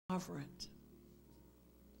sovereign.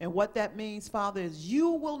 And what that means, Father, is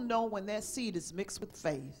you will know when that seed is mixed with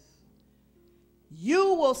faith.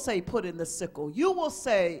 You will say, put in the sickle. You will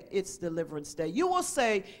say, it's deliverance day. You will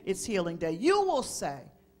say, it's healing day. You will say,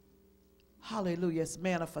 hallelujah, it's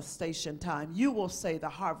manifestation time. You will say, the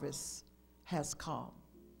harvest has come.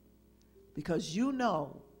 Because you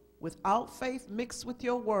know, without faith mixed with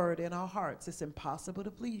your word in our hearts, it's impossible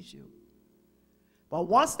to please you. But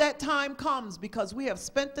once that time comes, because we have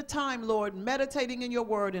spent the time, Lord, meditating in your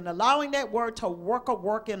word and allowing that word to work a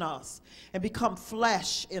work in us and become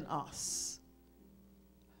flesh in us,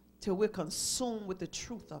 till we're consumed with the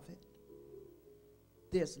truth of it,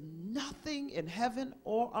 there's nothing in heaven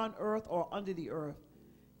or on earth or under the earth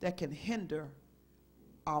that can hinder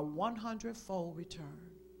our 100-fold return.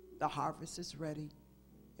 The harvest is ready.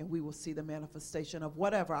 And we will see the manifestation of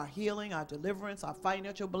whatever, our healing, our deliverance, our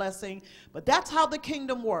financial blessing. But that's how the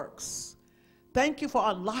kingdom works. Thank you for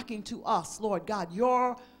unlocking to us, Lord God,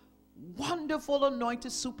 your wonderful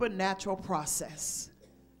anointed supernatural process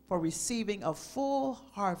for receiving a full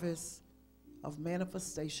harvest of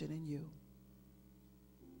manifestation in you.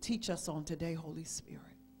 Teach us on today, Holy Spirit,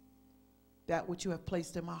 that which you have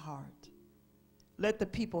placed in my heart. Let the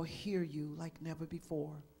people hear you like never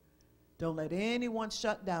before. Don't let anyone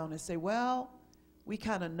shut down and say, well, we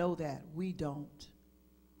kind of know that. We don't.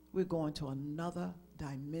 We're going to another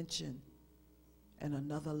dimension and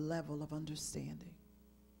another level of understanding.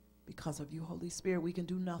 Because of you, Holy Spirit, we can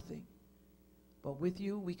do nothing. But with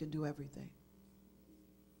you, we can do everything.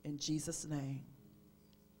 In Jesus' name,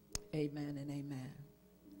 amen and amen.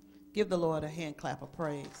 Give the Lord a hand clap of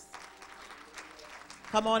praise.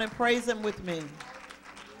 Come on and praise him with me.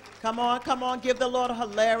 Come on, give the Lord a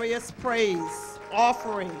hilarious praise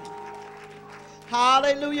offering.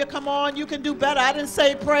 Hallelujah, come on, you can do better. I didn't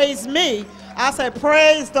say praise me. I said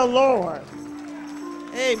praise the Lord.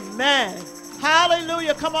 Amen.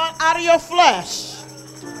 Hallelujah, come on, out of your flesh.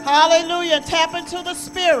 Hallelujah, and tap into the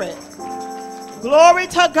Spirit. Glory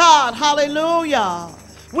to God, hallelujah.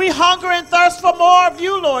 We hunger and thirst for more of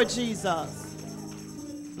you, Lord Jesus.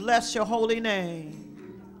 Bless your holy name.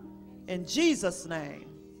 In Jesus' name.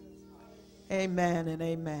 Amen and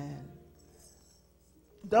amen.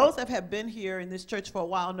 Those that have been here in this church for a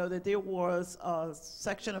while know that there was a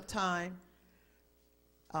section of time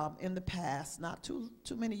in the past, not too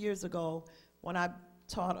many years ago, when I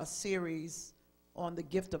taught a series on the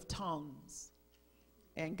gift of tongues.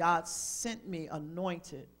 And God sent me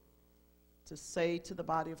anointed to say to the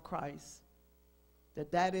body of Christ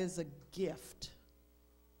that that is a gift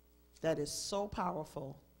that is so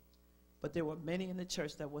powerful. But there were many in the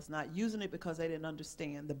church that was not using it because they didn't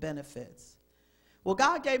understand the benefits. Well,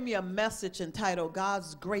 God gave me a message entitled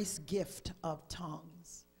God's Grace Gift of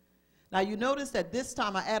Tongues. Now, you notice that this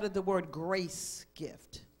time I added the word grace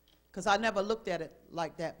gift because I never looked at it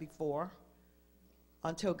like that before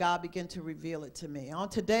until God began to reveal it to me. On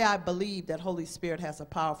today, I believe that Holy Spirit has a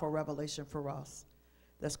powerful revelation for us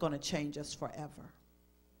that's going to change us forever.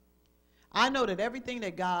 I know that everything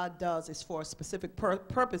that God does is for a specific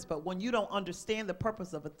purpose, but when you don't understand the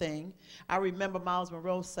purpose of a thing, I remember Miles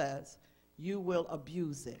Monroe says, you will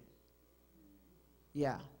abuse it.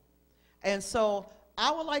 Yeah. And so I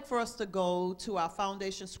would like for us to go to our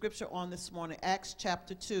foundation scripture on this morning, Acts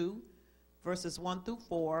chapter 2, verses 1 through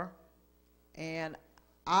 4. And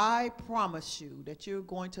I promise you that you're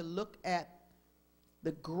going to look at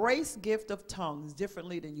the grace gift of tongues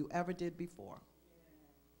differently than you ever did before.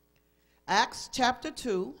 Acts chapter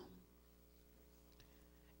 2,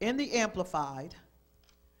 in the Amplified,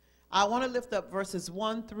 I want to lift up verses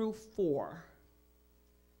 1 through 4.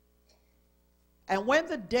 And when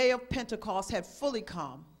the day of Pentecost had fully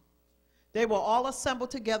come, they were all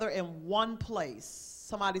assembled together in one place.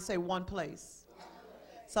 Somebody say one place.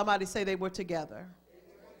 Somebody say they were together.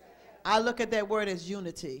 I look at that word as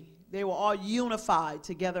unity. They were all unified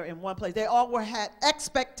together in one place. They all had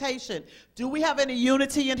expectation. Do we have any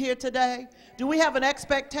unity in here today? Do we have an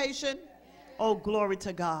expectation? Oh, glory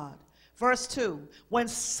to God. Verse 2, when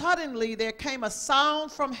suddenly there came a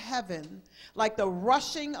sound from heaven like the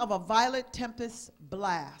rushing of a violent tempest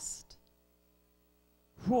blast.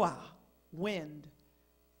 Ruah, wind,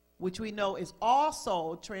 which we know is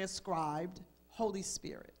also transcribed Holy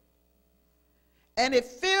Spirit. And it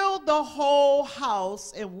filled the whole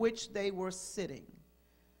house in which they were sitting.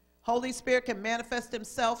 Holy Spirit can manifest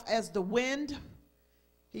himself as the wind.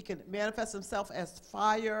 He can manifest himself as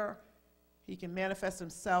fire. He can manifest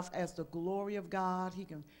himself as the glory of God. He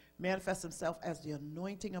can manifest himself as the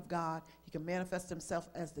anointing of God. He can manifest himself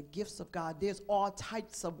as the gifts of God. There's all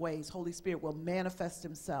types of ways Holy Spirit will manifest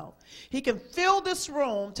himself. He can fill this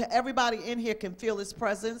room to everybody in here can feel his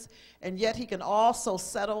presence, and yet he can also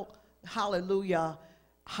settle, hallelujah,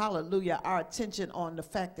 hallelujah, our attention on the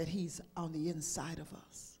fact that he's on the inside of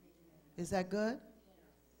us. Is that good?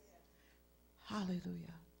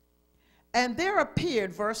 Hallelujah. And there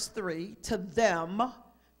appeared, verse 3, to them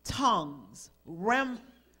tongues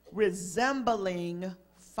resembling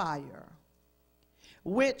fire,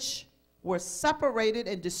 which were separated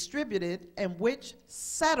and distributed, and which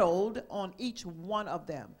settled on each one of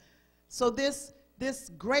them. So this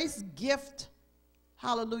grace gift,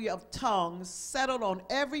 hallelujah, of tongues settled on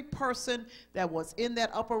every person that was in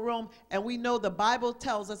that upper room. And we know the Bible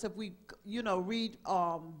tells us, if we read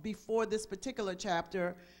before this particular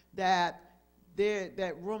chapter, that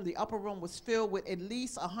that room, the upper room, was filled with at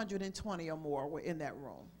least 120 or more were in that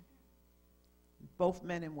room, both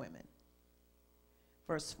men and women.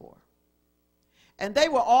 Verse 4. And they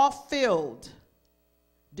were all filled,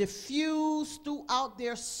 diffused throughout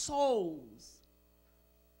their souls,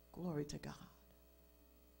 glory to God,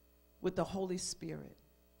 with the Holy Spirit,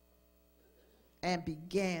 and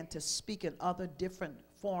began to speak in other different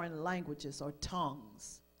foreign languages or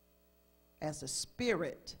tongues, as the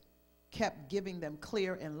Spirit kept giving them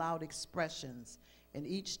clear and loud expressions in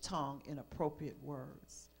each tongue in appropriate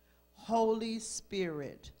words. Holy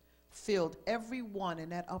Spirit filled everyone in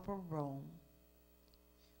that upper room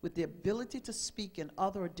with the ability to speak in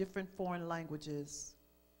other or different foreign languages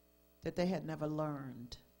that they had never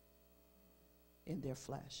learned in their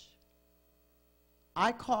flesh.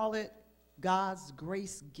 I call it God's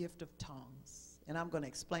grace gift of tongues, and I'm going to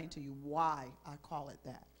explain to you why I call it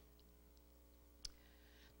that.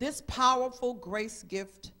 This powerful grace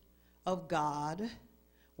gift of God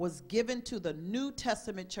was given to the New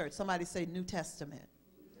Testament church. Somebody say New Testament.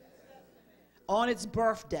 New Testament. On its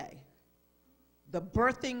birthday, the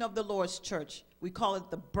birthing of the Lord's church. We call it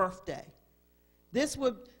the birthday. This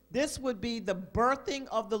would be the birthing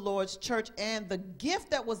of the Lord's church, and the gift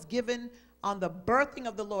that was given on the birthing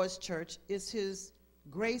of the Lord's church is his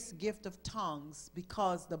grace gift of tongues,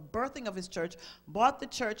 because the birthing of his church brought the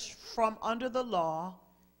church from under the law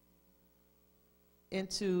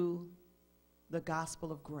into the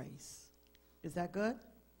gospel of grace. Is that good?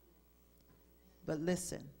 But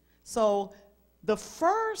listen, so the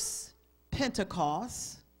first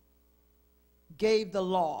Pentecost gave the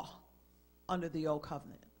law under the old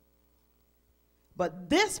covenant, but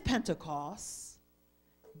this Pentecost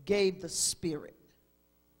gave the Spirit.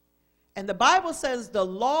 And the Bible says the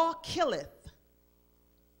law killeth,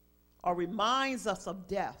 or reminds us of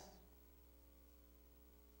death.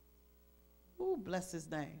 Ooh, bless his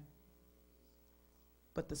name.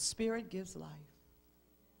 But the Spirit gives life.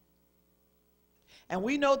 And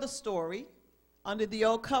we know the story. Under the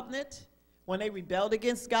old covenant, when they rebelled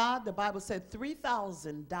against God, the Bible said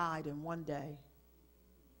 3,000 died in one day.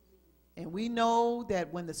 And we know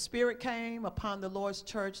that when the Spirit came upon the Lord's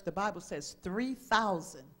church, the Bible says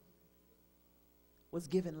 3,000 was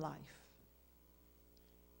given life.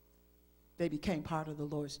 They became part of the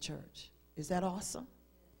Lord's church. Is that awesome?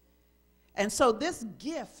 And so this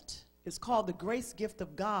gift is called the grace gift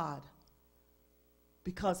of God,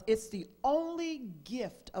 because it's the only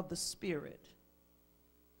gift of the Spirit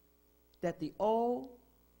that the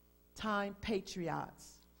old-time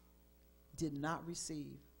patriots did not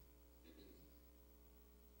receive.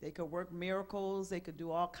 They could work miracles, they could do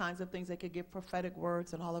all kinds of things, they could give prophetic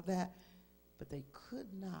words and all of that, but they could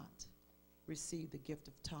not receive the gift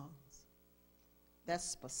of tongues. That's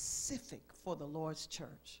specific for the Lord's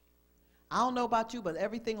church. I don't know about you, but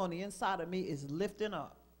everything on the inside of me is lifting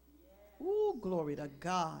up. Ooh, glory to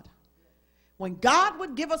God. When God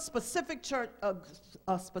would give a specific church,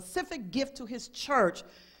 a specific gift to his church,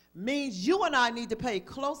 means you and I need to pay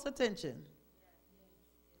close attention.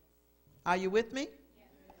 Are you with me?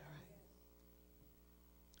 All right.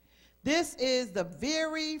 This is the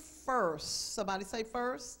very first, somebody say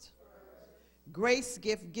first, grace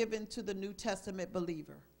gift given to the New Testament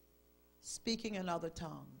believer, speaking in other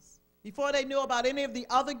tongues. Before they knew about any of the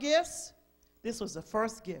other gifts, this was the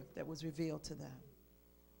first gift that was revealed to them.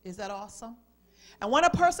 Is that awesome? And when a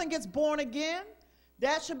person gets born again,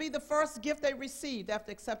 that should be the first gift they received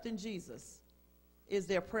after accepting Jesus, is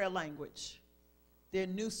their prayer language, their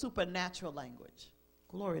new supernatural language.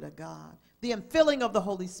 Glory to God. The infilling of the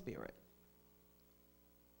Holy Spirit.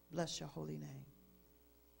 Bless your holy name.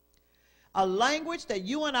 A language that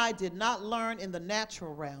you and I did not learn in the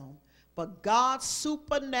natural realm, but God's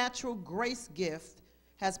supernatural grace gift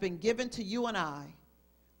has been given to you and I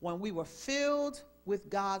when we were filled with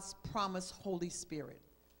God's promised Holy Spirit.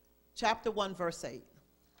 Chapter 1, verse 8.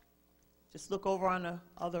 Just look over on the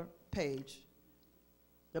other page.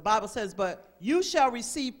 The Bible says, but you shall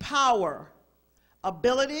receive power,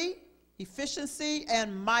 ability, efficiency,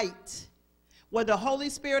 and might when the Holy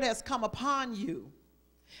Spirit has come upon you.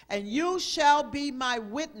 And you shall be my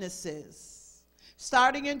witnesses,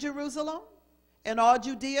 starting in Jerusalem, and all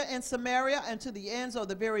Judea and Samaria, and to the ends of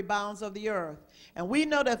the very bounds of the earth. And we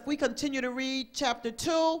know that if we continue to read chapter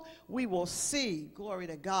 2, we will see, glory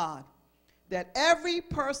to God, that every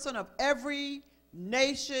person of every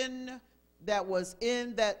nation that was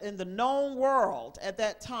in the known world at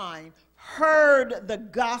that time heard the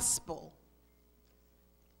gospel.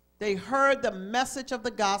 They heard the message of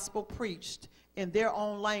the gospel preached in their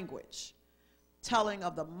own language, telling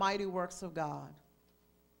of the mighty works of God.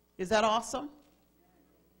 Is that awesome?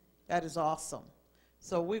 That is awesome.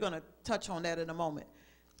 So we're going to touch on that in a moment.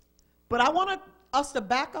 But I want us to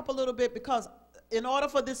back up a little bit, because in order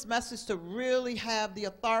for this message to really have the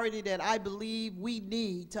authority that I believe we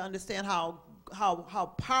need to understand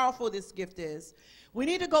how powerful this gift is, we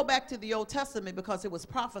need to go back to the Old Testament, because it was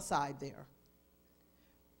prophesied there.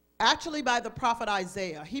 Actually, by the prophet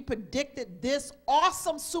Isaiah, he predicted this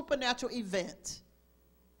awesome supernatural event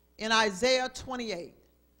in Isaiah 28,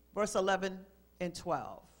 verse 11 and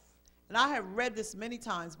 12. And I have read this many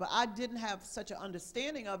times, but I didn't have such an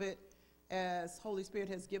understanding of it as Holy Spirit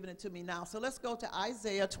has given it to me now. So let's go to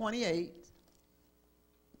Isaiah 28.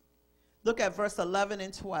 Look at verse 11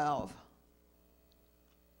 and 12.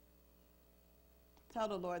 Tell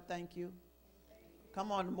the Lord thank you.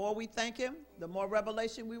 Come on, the more we thank him, the more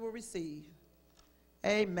revelation we will receive.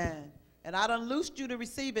 Amen. And I done loosed you to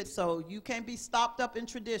receive it, so you can't be stopped up in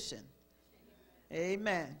tradition.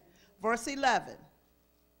 Amen. Verse 11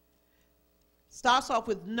 starts off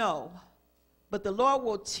with, no, but the Lord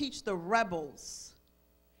will teach the rebels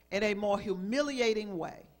in a more humiliating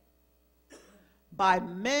way. By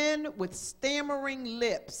men with stammering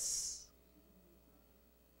lips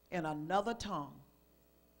in another tongue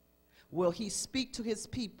will he speak to his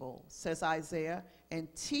people, says Isaiah, and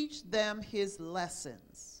teach them his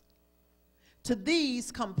lessons. To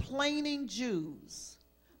these complaining Jews,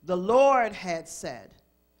 the Lord had said,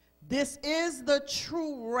 this is the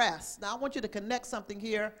true rest. Now I want you to connect something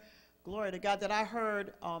here, glory to God, that I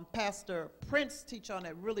heard Pastor Prince teach on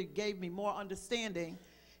that really gave me more understanding.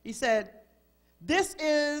 He said, this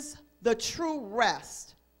is the true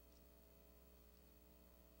rest.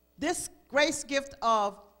 This grace gift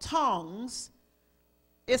of tongues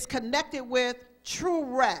is connected with true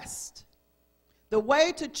rest, the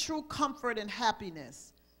way to true comfort and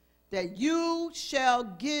happiness that you shall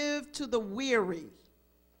give to the weary.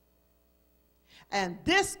 And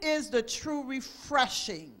this is the true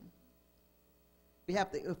refreshing. We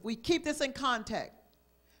have to, if we keep this in context,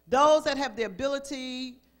 those that have the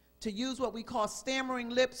ability to use what we call stammering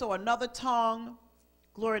lips or another tongue,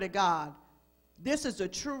 glory to God, this is the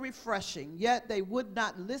true refreshing, yet they would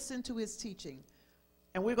not listen to his teaching.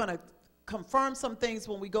 And we're going to confirm some things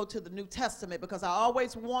when we go to the New Testament, because I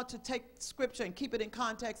always want to take scripture and keep it in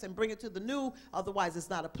context and bring it to the new, otherwise it's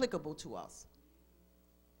not applicable to us.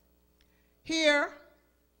 Here,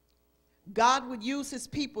 God would use his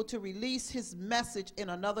people to release his message in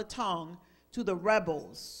another tongue to the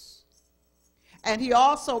rebels. And he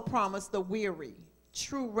also promised the weary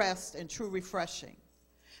true rest and true refreshing.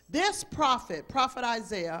 This prophet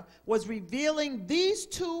Isaiah, was revealing these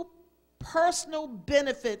two personal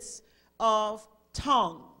benefits of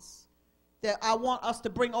tongues that I want us to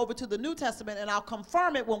bring over to the New Testament, and I'll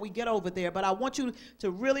confirm it when we get over there, but I want you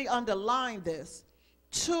to really underline this.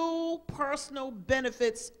 Two personal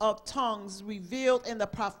benefits of tongues revealed in the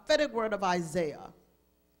prophetic word of Isaiah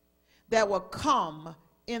that will come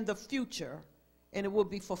in the future, and it will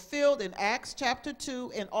be fulfilled in Acts chapter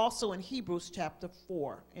 2 and also in Hebrews chapter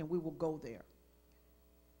 4, and we will go there.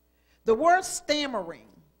 The word stammering,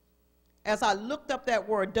 as I looked up that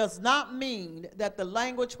word, does not mean that the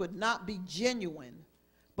language would not be genuine,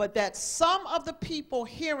 but that some of the people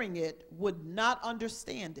hearing it would not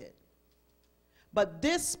understand it. But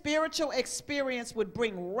this spiritual experience would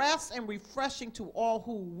bring rest and refreshing to all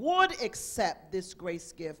who would accept this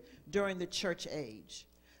grace gift during the church age.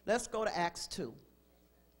 Let's go to Acts 2.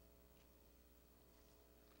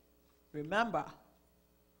 Remember,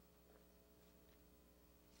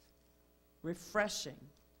 refreshing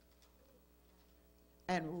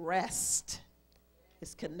and rest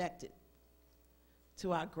is connected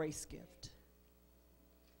to our grace gift.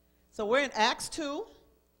 So we're in Acts 2.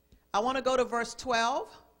 I want to go to verse 12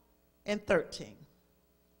 and 13.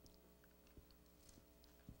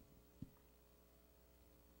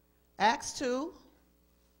 Acts 2,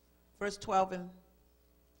 verse 12 and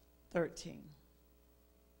 13.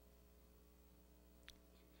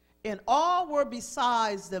 And all were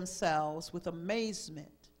besides themselves with amazement,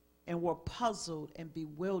 and were puzzled and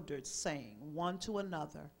bewildered, saying one to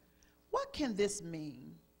another, what can this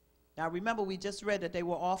mean? Now remember, we just read that they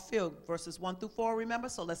were all filled, verses 1 through 4, remember?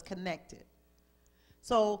 So let's connect it.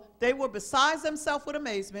 So they were besides themselves with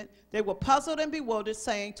amazement. They were puzzled and bewildered,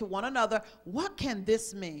 saying to one another, what can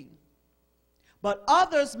this mean? But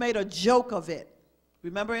others made a joke of it.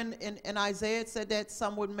 Remember in Isaiah it said that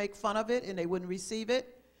some would make fun of it and they wouldn't receive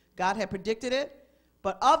it. God had predicted it.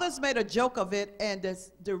 But others made a joke of it and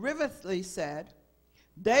derivatively said,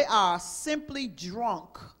 they are simply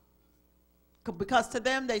drunk. Because to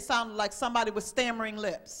them they sounded like somebody with stammering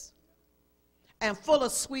lips and full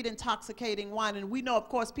of sweet, intoxicating wine. And we know, of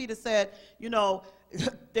course, Peter said, you know,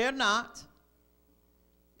 they're not.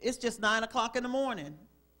 It's just 9 o'clock in the morning.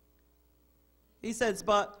 He says,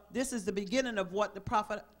 but this is the beginning of what the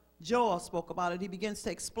prophet Joel spoke about it. He begins to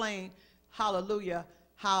explain, hallelujah,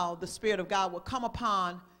 how the Spirit of God will come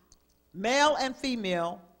upon male and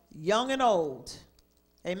female, young and old.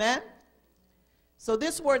 Amen? So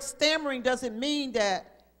this word stammering doesn't mean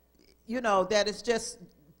that, you know, that it's just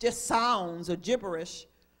sounds or gibberish.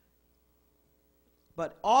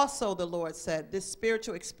 But also the Lord said this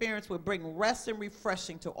spiritual experience would bring rest and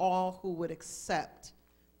refreshing to all who would accept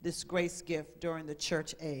this grace gift during the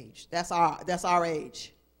church age. That's our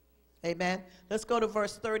age. Amen. Let's go to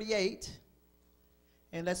verse 38.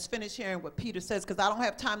 And let's finish hearing what Peter says, because I don't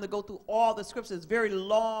have time to go through all the scriptures. It's a very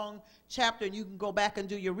long chapter, and you can go back and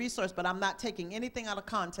do your research, but I'm not taking anything out of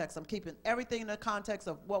context. I'm keeping everything in the context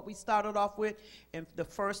of what we started off with. In the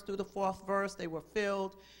 1st through the 4th verse, they were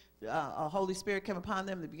filled. A Holy Spirit came upon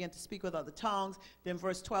them. They began to speak with other tongues. Then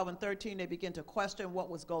verse 12 and 13, they began to question what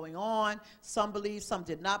was going on. Some believed, some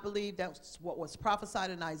did not believe. That's what was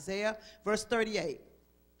prophesied in Isaiah. Verse 38,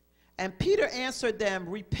 and Peter answered them,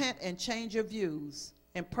 repent and change your views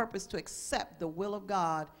and purpose to accept the will of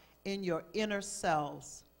God in your inner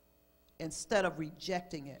selves instead of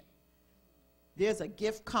rejecting it. There's a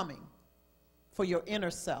gift coming for your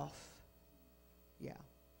inner self. Yeah.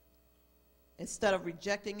 Instead of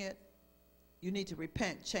rejecting it, you need to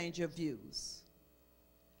repent, change your views,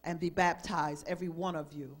 and be baptized, every one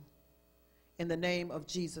of you, in the name of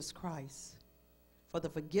Jesus Christ, for the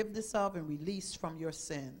forgiveness of and release from your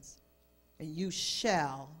sins. And you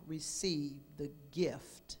shall receive the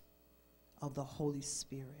gift of the Holy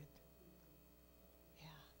Spirit. Yeah,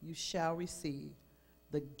 you shall receive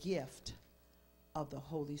the gift of the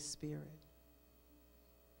Holy Spirit.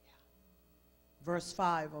 Yeah. Verse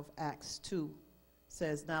 5 of Acts 2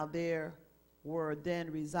 says, now there were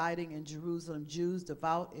then residing in Jerusalem Jews,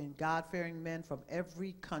 devout and God-fearing men from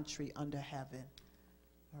every country under heaven.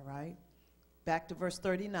 All right. Back to verse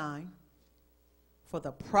 39. For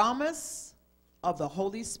the promise of the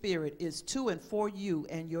Holy Spirit is to and for you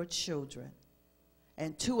and your children,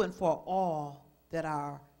 and to and for all that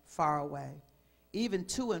are far away, even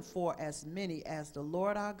to and for as many as the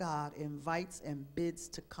Lord our God invites and bids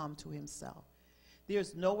to come to himself.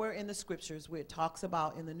 There's nowhere in the scriptures where it talks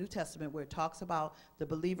about, in the New Testament, where it talks about the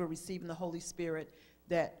believer receiving the Holy Spirit,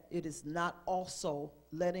 that it is not also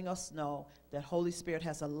letting us know that Holy Spirit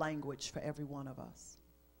has a language for every one of us.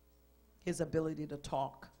 His ability to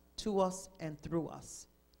talk to us and through us.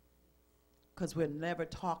 Because we're never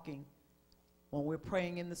talking. When we're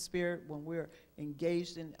praying in the Spirit, when we're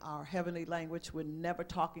engaged in our heavenly language, we're never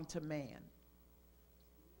talking to man.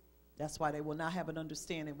 That's why they will not have an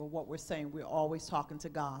understanding of what we're saying. We're always talking to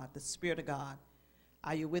God, the Spirit of God.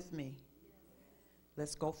 Are you with me?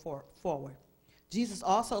 Let's go forward. Jesus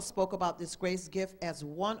also spoke about this grace gift as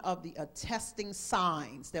one of the attesting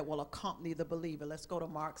signs that will accompany the believer. Let's go to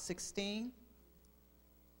Mark 16.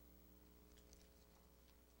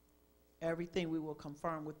 Everything we will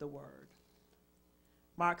confirm with the word.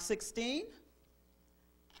 Mark 16,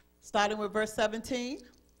 starting with verse 17.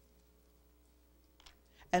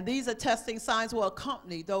 And these attesting signs will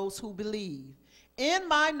accompany those who believe. In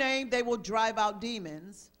my name they will drive out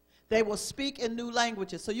demons. They will speak in new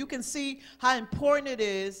languages. So you can see how important it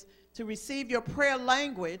is to receive your prayer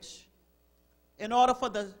language in order for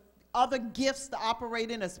the other gifts to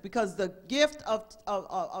operate in us. Because the gift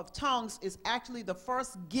of tongues is actually the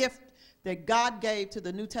first gift that God gave to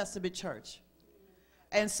the New Testament church.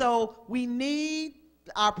 And so we need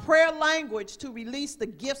our prayer language to release the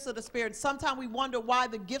gifts of the Spirit. Sometimes we wonder why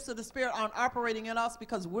the gifts of the Spirit aren't operating in us,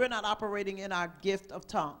 because we're not operating in our gift of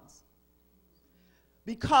tongues.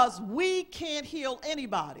 Because we can't heal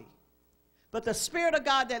anybody. But the Spirit of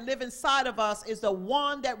God that lives inside of us is the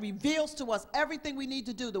one that reveals to us everything we need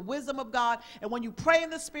to do, the wisdom of God. And when you pray in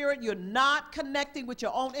the Spirit, you're not connecting with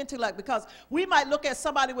your own intellect, because we might look at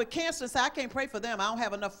somebody with cancer and say, I can't pray for them. I don't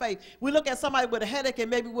have enough faith. We look at somebody with a headache and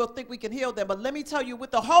maybe we'll think we can heal them. But let me tell you,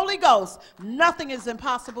 with the Holy Ghost, nothing is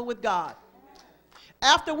impossible with God.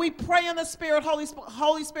 After we pray in the Spirit,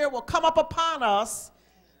 Holy Spirit will come up upon us.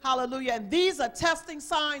 Hallelujah. And these attesting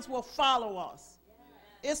signs will follow us.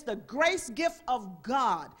 It's the grace gift of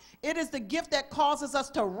God. It is the gift that causes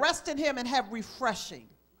us to rest in him and have refreshing.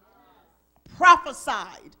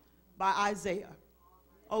 Prophesied by Isaiah.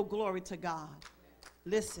 Oh, glory to God.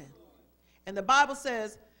 Listen. And the Bible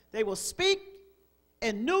says they will speak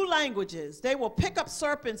in new languages. They will pick up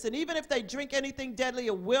serpents, and even if they drink anything deadly,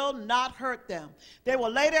 it will not hurt them. They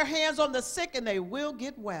will lay their hands on the sick, and they will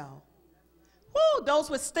get well. Woo,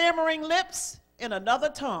 those with stammering lips in another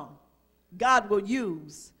tongue, God will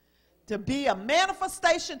use to be a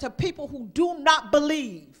manifestation to people who do not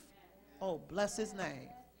believe. Oh, bless his name.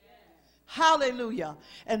 Hallelujah.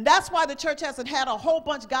 And that's why the church hasn't had a whole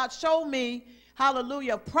bunch, God showed me,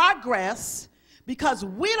 hallelujah, progress, because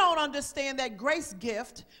we don't understand that grace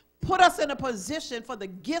gift put us in a position for the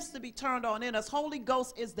gifts to be turned on in us. Holy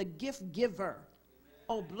Ghost is the gift giver.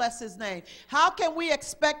 Oh, bless his name. How can we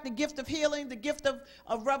expect the gift of healing, the gift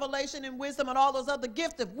of revelation and wisdom and all those other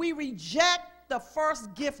gifts if we reject the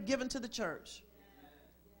first gift given to the church?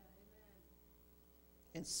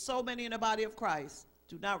 And so many in the body of Christ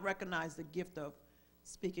do not recognize the gift of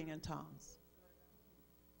speaking in tongues.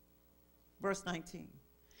 Verse 19.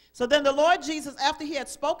 So then the Lord Jesus, after he had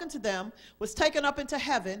spoken to them, was taken up into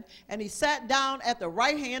heaven, and he sat down at the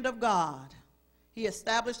right hand of God. He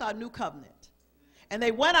established our new covenant. And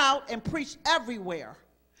they went out and preached everywhere,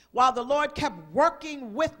 while the Lord kept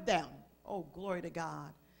working with them. Oh, glory to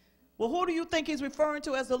God. Well, who do you think he's referring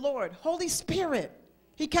to as the Lord? Holy Spirit.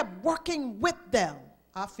 He kept working with them.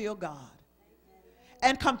 I feel God.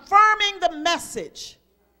 And confirming the message.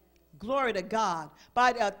 Glory to God.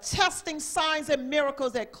 By the attesting signs and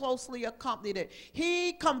miracles that closely accompanied it.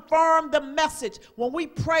 He confirmed the message. When we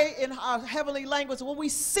pray in our heavenly language, when we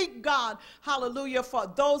seek God, hallelujah,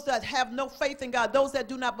 for those that have no faith in God, those that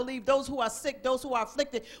do not believe, those who are sick, those who are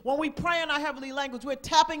afflicted, when we pray in our heavenly language, we're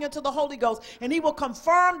tapping into the Holy Ghost, and he will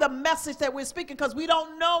confirm the message that we're speaking, because we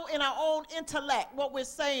don't know in our own intellect what we're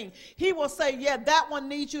saying. He will say, yeah, that one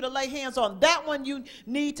needs you to lay hands on. That one you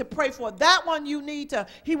need to pray for. That one you need to,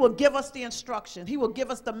 he will give us the instruction. He will give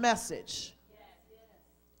us the message.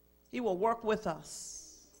 He will work with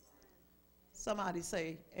us. Somebody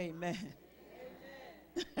say amen.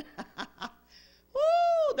 Amen.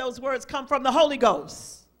 Woo, those words come from the Holy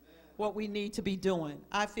Ghost. What we need to be doing.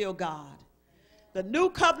 I feel God. The new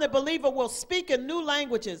covenant believer will speak in new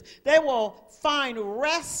languages. They will find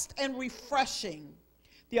rest and refreshing.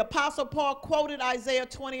 The Apostle Paul quoted Isaiah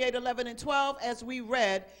 28, 11, and 12 as we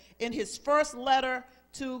read in his first letter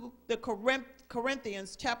to the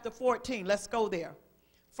Corinthians, chapter 14. Let's go there.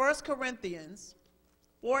 1 Corinthians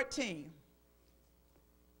 14.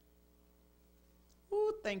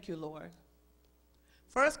 Ooh, thank you, Lord.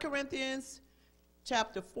 1 Corinthians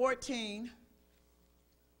chapter 14.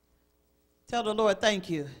 Tell the Lord, thank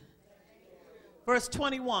you. Verse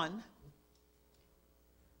 21.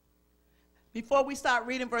 Before we start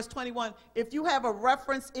reading verse 21, if you have a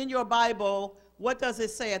reference in your Bible, what does it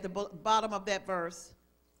say at the bottom of that verse?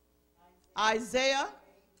 Isaiah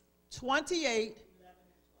 28.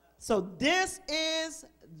 So this is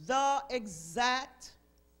the exact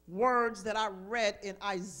words that I read in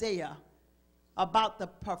Isaiah about the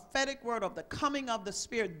prophetic word of the coming of the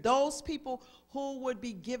Spirit. Those people who would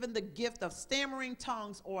be given the gift of stammering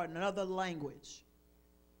tongues or another language.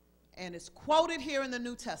 And it's quoted here in the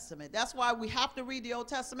New Testament. That's why we have to read the Old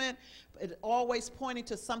Testament. It's always pointing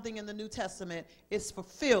to something in the New Testament. It's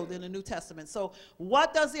fulfilled in the New Testament. So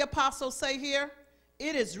what does the apostle say here?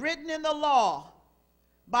 It is written in the law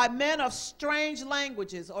by men of strange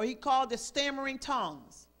languages, or he called it stammering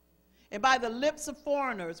tongues. And by the lips of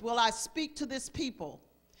foreigners will I speak to this people.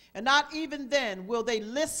 And not even then will they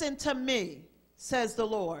listen to me, says the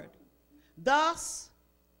Lord. Thus,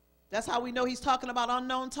 that's how we know he's talking about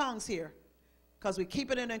unknown tongues here, because we keep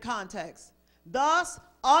it in context. Thus,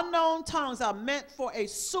 unknown tongues are meant for a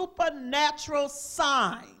supernatural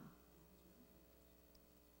sign.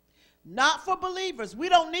 Not for believers. We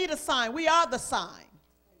don't need a sign. We are the sign.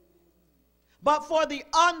 But for the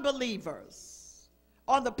unbelievers,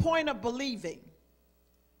 on the point of believing.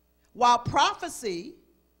 While prophecy,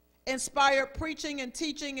 inspired preaching and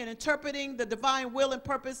teaching and interpreting the divine will and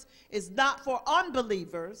purpose is not for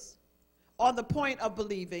unbelievers, on the point of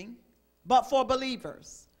believing, but for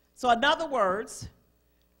believers. So in other words,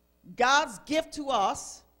 God's gift to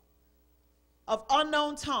us of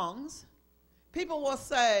unknown tongues, people will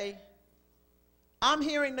say, I'm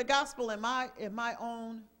hearing the gospel in my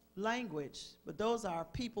own language, but those are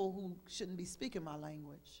people who shouldn't be speaking my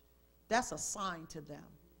language. That's a sign to them.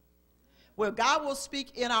 Where God will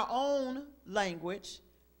speak in our own language,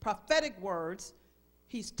 prophetic words,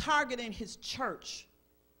 he's targeting his church.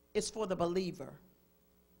 It's for the believer.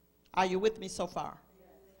 Are you with me so far?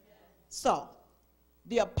 So,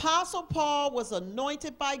 the Apostle Paul was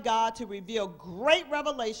anointed by God to reveal great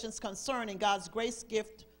revelations concerning God's grace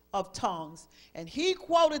gift of tongues. And he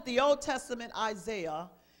quoted the Old Testament Isaiah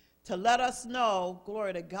to let us know,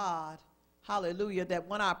 glory to God, hallelujah, that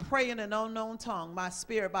when I pray in an unknown tongue, my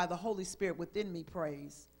spirit by the Holy Spirit within me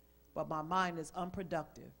prays, but my mind is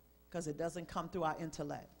unproductive because it doesn't come through our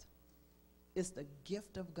intellect. It's the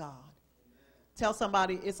gift of God. Tell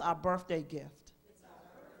somebody it's our birthday gift.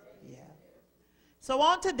 Yeah. So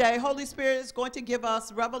on today, Holy Spirit is going to give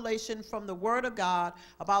us revelation from the Word of God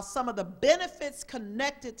about some of the benefits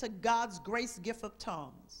connected to God's grace gift of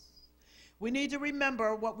tongues. We need to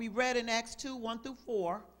remember what we read in Acts 2, 1 through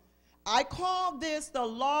 4. I call this the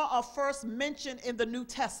law of first mention in the New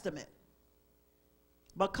Testament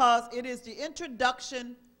because it is the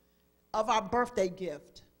introduction of our birthday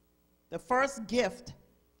gift, the first gift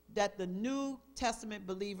that the New Testament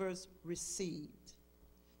believers received.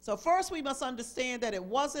 So first we must understand that it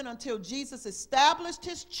wasn't until Jesus established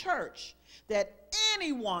his church that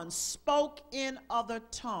anyone spoke in other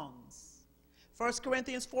tongues. 1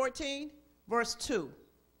 Corinthians 14, verse 2.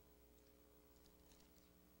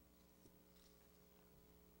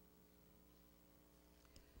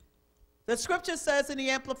 The scripture says in the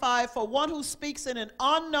Amplified, for one who speaks in an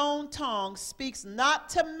unknown tongue speaks not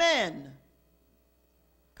to men,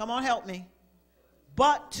 come on, help me,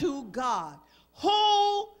 but to God.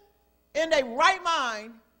 Who in their right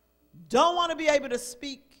mind don't want to be able to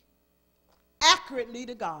speak accurately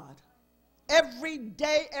to God? Every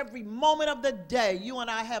day, every moment of the day, you and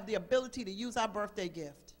I have the ability to use our birthday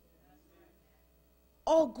gift.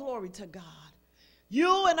 Oh, glory to God.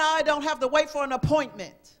 You and I don't have to wait for an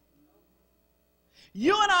appointment.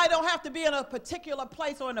 You and I don't have to be in a particular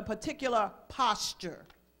place or in a particular posture.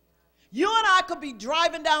 You and I could be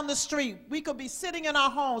driving down the street. We could be sitting in our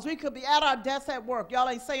homes. We could be at our desks at work. Y'all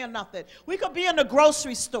ain't saying nothing. We could be in the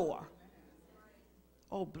grocery store.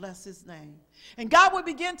 Oh, bless his name. And God would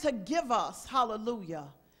begin to give us, hallelujah,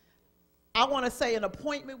 I want to say an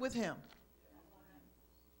appointment with him.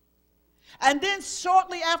 And then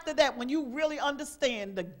shortly after that, when you really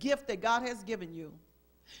understand the gift that God has given you,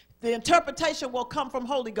 the interpretation will come from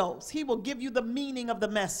Holy Ghost. He will give you the meaning of the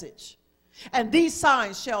message. And these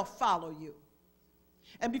signs shall follow you.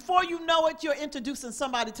 And before you know it, you're introducing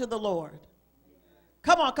somebody to the Lord.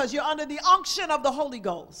 Come on, because you're under the unction of the Holy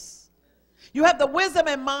Ghost. You have the wisdom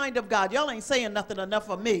and mind of God. Y'all ain't saying nothing enough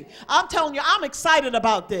for me. I'm telling you, I'm excited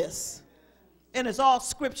about this. And it's all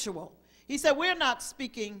scriptural. He said, we're not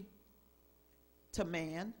speaking to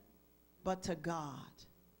man, but to God.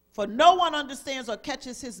 For no one understands or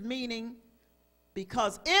catches his meaning,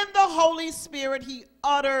 because in the Holy Spirit he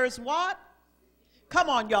utters what? Come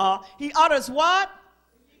on, y'all. He utters what?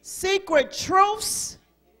 Secret truths.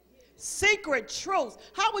 Secret truths.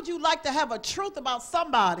 How would you like to have a truth about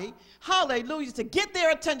somebody, hallelujah, to get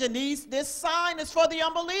their attention? This sign is for the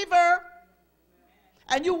unbeliever.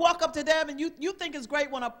 And you walk up to them and you think it's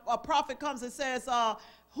great when a prophet comes and says,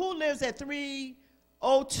 who lives at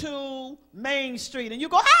 302 Main Street? And you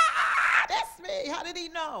go, that's me. How did he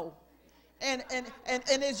know? And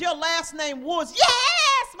is your last name Woods?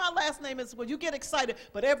 Yes, my last name is Woods. You get excited,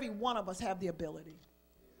 but every one of us have the ability.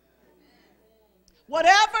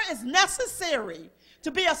 Whatever is necessary to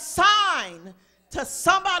be a sign to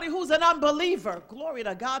somebody who's an unbeliever, glory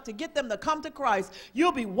to God, to get them to come to Christ,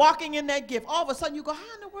 you'll be walking in that gift. All of a sudden you go,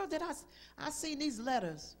 how in the world did I see these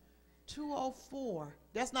letters? 204.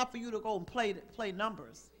 That's not for you to go and play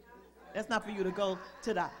numbers. That's not for you to go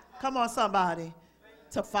to that. Come on, somebody.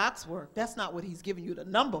 To Foxworth. That's not what he's giving you the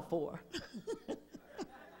number for.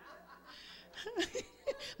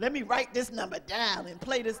 Let me write this number down and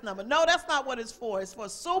play this number. No, that's not what it's for. It's for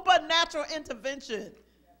supernatural intervention.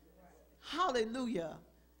 Hallelujah.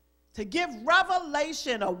 To give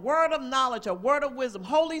revelation, a word of knowledge, a word of wisdom.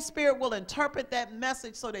 Holy Spirit will interpret that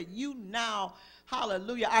message so that you now,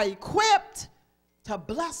 hallelujah, are equipped to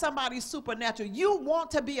bless somebody supernatural. You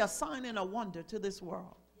want to be a sign and a wonder to this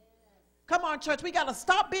world. Come on, church. We got to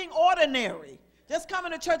stop being ordinary. Just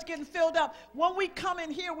coming to church getting filled up. When we come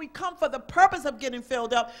in here, we come for the purpose of getting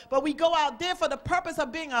filled up, but we go out there for the purpose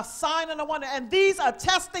of being a sign and a wonder. And these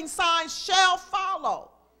attesting signs shall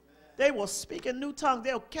follow. They will speak in new tongues.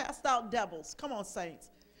 They'll cast out devils. Come on, saints.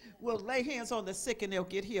 We'll lay hands on the sick and they'll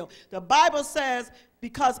get healed. The Bible says,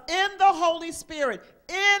 because in the Holy Spirit,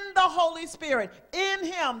 in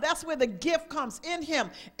him, that's where the gift comes, in him.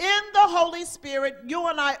 In the Holy Spirit, you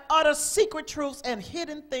and I utter secret truths and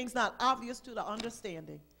hidden things not obvious to the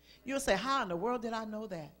understanding. You'll say, how in the world did I know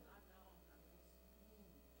that?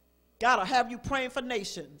 God will have you praying for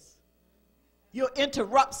nations. You'll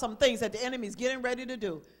interrupt some things that the enemy's getting ready to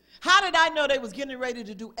do. How did I know they was getting ready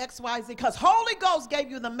to do X, Y, Z? Because Holy Ghost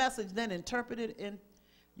gave you the message, then interpreted in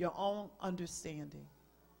your own understanding.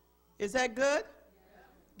 Is that good?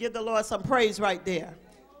 Give the Lord some praise right there.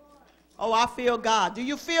 Oh, I feel God. Do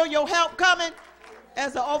you feel your help coming?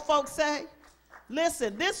 As the old folks say.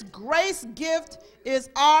 Listen, this grace gift is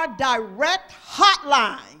our direct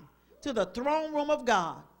hotline to the throne room of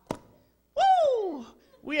God. Woo!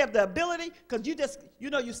 We have the ability, because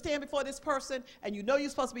you stand before this person and you know you're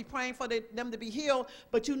supposed to be praying for them to be healed,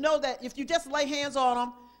 but you know that if you just lay hands on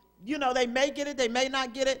them, they may get it, they may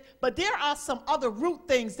not get it, but there are some other root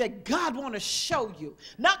things that God wants to show you.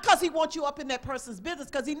 Not because he wants you up in that person's business,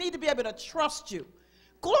 because he needs to be able to trust you.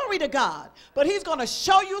 Glory to God. But he's going to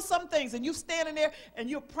show you some things, and you standing there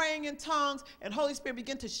and you're praying in tongues, and Holy Spirit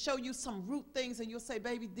begin to show you some root things, and you'll say,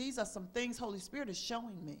 baby, these are some things Holy Spirit is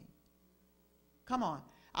showing me. Come on.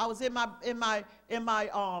 I was in my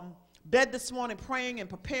bed this morning praying and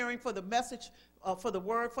preparing for the message, for the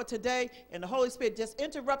word for today, and the Holy Spirit just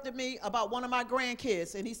interrupted me about one of my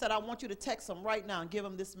grandkids, and he said, I want you to text them right now and give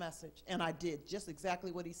them this message. And I did just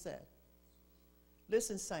exactly what he said.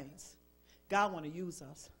 Listen, saints, God want to use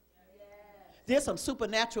us. There's some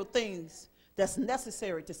supernatural things that's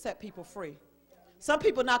necessary to set people free. Some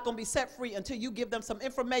people are not going to be set free until you give them some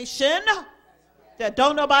information that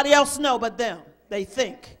don't nobody else know but them. They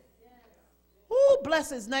think. Ooh, bless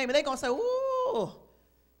his name. And they're going to say, ooh.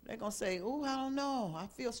 They're going to say, ooh, I don't know. I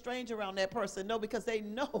feel strange around that person. No, because they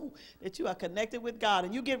know that you are connected with God.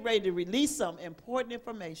 And you get ready to release some important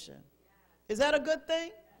information. Is that a good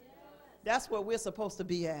thing? That's where we're supposed to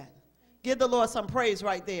be at. Give the Lord some praise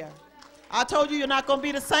right there. I told you you're not going to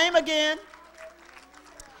be the same again.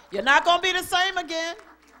 You're not going to be the same again.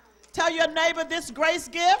 Tell your neighbor this grace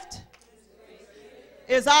gift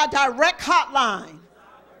is our direct hotline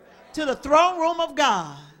to the throne room of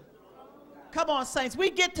God. Come on, saints. We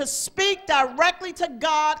get to speak directly to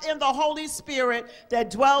God in the Holy Spirit that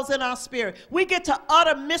dwells in our spirit. We get to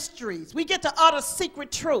utter mysteries. We get to utter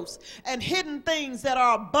secret truths and hidden things that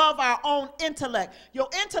are above our own intellect. Your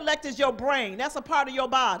intellect is your brain. That's a part of your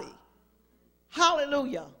body.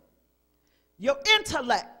 Hallelujah. Your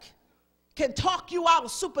intellect can talk you out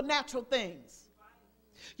of supernatural things.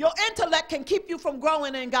 Your intellect can keep you from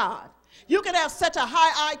growing in God. You can have such a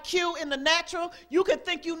high IQ in the natural. You can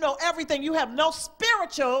think you know everything. You have no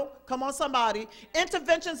spiritual, come on somebody,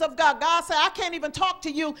 interventions of God. God said, I can't even talk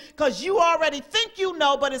to you because you already think you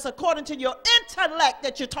know, but it's according to your intellect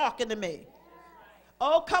that you're talking to me.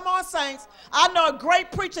 Oh, come on, saints. I know a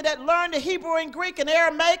great preacher that learned the Hebrew and Greek and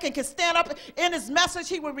Aramaic and can stand up in his message.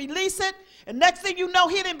 He would release it. And next thing you know,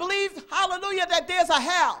 he didn't believe, hallelujah, that there's a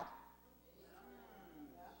hell.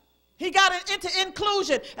 He got it into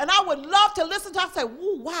inclusion. And I would love to listen to him say,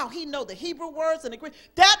 wow, he know the Hebrew words and the Greek.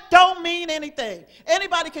 That don't mean anything.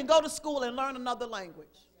 Anybody can go to school and learn another language.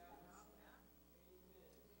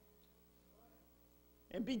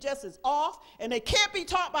 And be just as off. And they can't be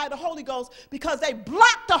taught by the Holy Ghost because they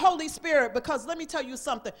block the Holy Spirit. Because let me tell you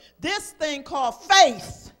something. This thing called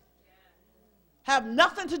faith have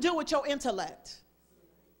nothing to do with your intellect.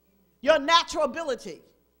 Your natural ability.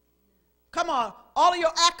 Come on, all of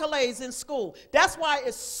your accolades in school. That's why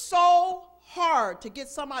it's so hard to get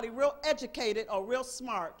somebody real educated or real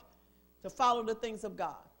smart to follow the things of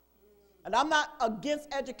God. And I'm not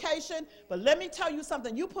against education, but let me tell you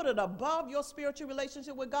something. You put it above your spiritual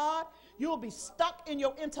relationship with God, you'll be stuck in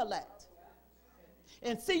your intellect.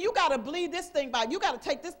 And see, you got to believe this thing you got to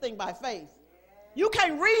take this thing by faith. You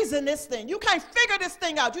can't reason this thing. You can't figure this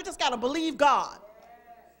thing out. You just got to believe God.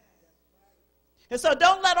 And so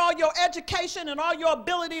don't let all your education and all your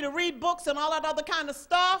ability to read books and all that other kind of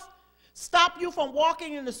stuff stop you from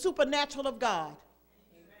walking in the supernatural of God.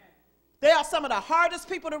 Amen. They are some of the hardest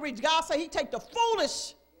people to reach. God said he take the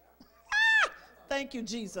foolish, thank you,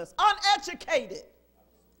 Jesus, uneducated,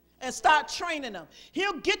 and start training them.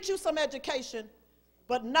 He'll get you some education,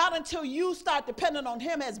 but not until you start depending on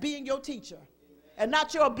him as being your teacher and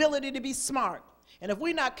not your ability to be smart. And if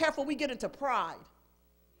we're not careful, we get into pride.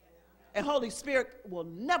 And Holy Spirit will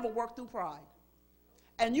never work through pride.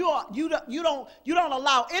 And you don't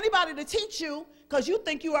allow anybody to teach you because you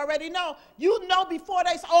think you already know. You know before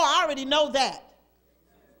they say, oh, I already know that.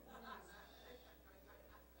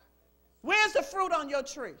 Where's the fruit on your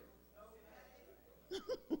tree?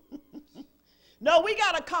 No, we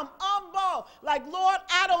got to come humble. Like, Lord,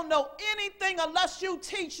 I don't know anything unless you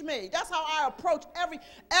teach me. That's how I approach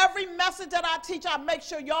every message that I teach. I make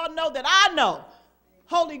sure y'all know that I know.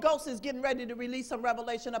 Holy Ghost is getting ready to release some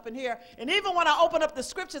revelation up in here. And even when I open up the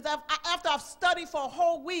scriptures, after I've studied for a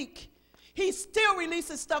whole week, he still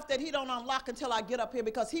releases stuff that he don't unlock until I get up here,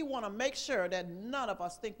 because he want to make sure that none of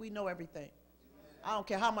us think we know everything. I don't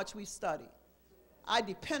care how much we study. I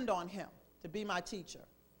depend on him to be my teacher.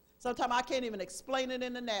 Sometimes I can't even explain it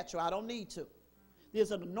in the natural. I don't need to.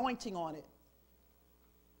 There's an anointing on it,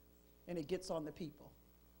 and it gets on the people.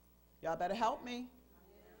 Y'all better help me.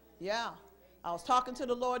 Yeah. I was talking to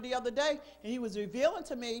the Lord the other day, and he was revealing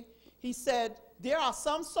to me, he said, there are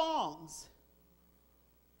some songs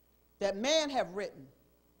that man have written.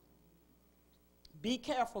 Be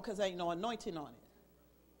careful, because there ain't no anointing on it.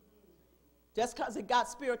 Just because it got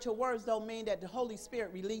spiritual words don't mean that the Holy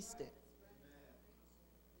Spirit released it.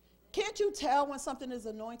 Can't you tell when something is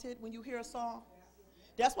anointed when you hear a song?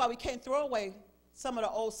 That's why we can't throw away some of the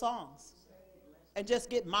old songs and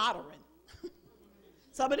just get modern.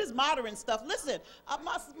 Some of this modern stuff. Listen,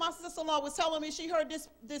 my sister-in-law was telling me she heard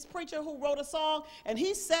this preacher who wrote a song, and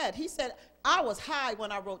he said, I was high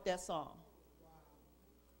when I wrote that song.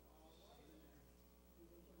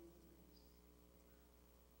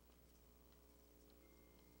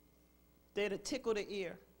 They're to tickle the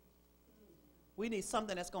ear. We need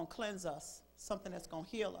something that's going to cleanse us, something that's going to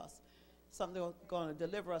heal us, something that's going to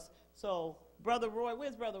deliver us. So, Brother Roy,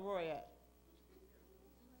 where's Brother Roy at?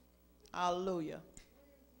 Hallelujah.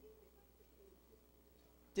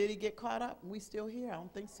 Did he get caught up? We still here? I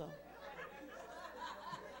don't think so.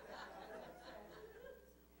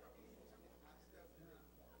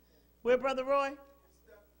 Where Brother Roy?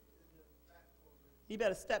 He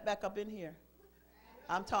better step back up in here.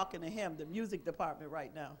 I'm talking to him, the music department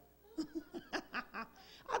right now.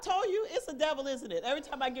 I told you, it's the devil, isn't it? Every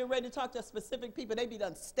time I get ready to talk to specific people, they be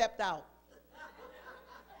done stepped out.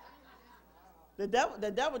 The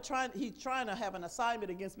devil he's trying to have an assignment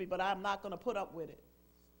against me, but I'm not going to put up with it.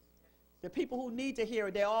 The people who need to hear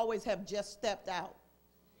it, they always have just stepped out.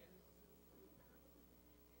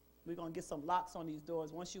 We're going to get some locks on these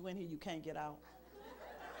doors. Once you in here, you can't get out.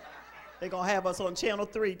 They're going to have us on channel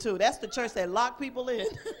 3, too. That's the church that lock people in.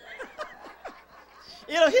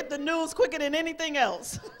 It'll hit the news quicker than anything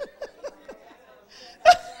else.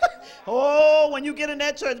 Oh, when you get in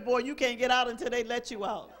that church, boy, you can't get out until they let you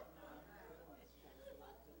out.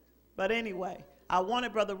 But anyway, I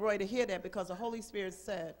wanted Brother Roy to hear that, because the Holy Spirit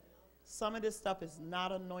said, some of this stuff is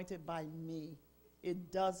not anointed by me.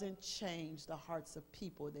 It doesn't change the hearts of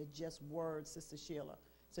people. They're just words, Sister Sheila.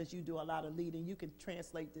 Since you do a lot of leading, you can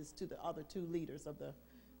translate this to the other 2 leaders of the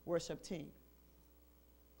worship team.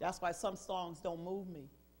 That's why some songs don't move me,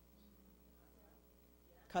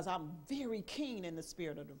 because I'm very keen in the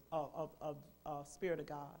spirit of Spirit of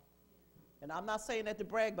God. And I'm not saying that to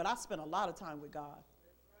brag, but I spend a lot of time with God.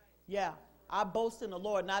 Yeah, I boast in the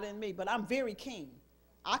Lord, not in me, but I'm very keen.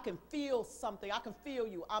 I can feel something. I can feel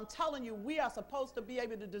you. I'm telling you, we are supposed to be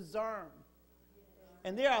able to discern.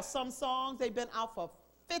 And there are some songs, they've been out for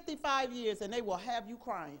 55 years, and they will have you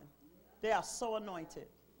crying. They are so anointed.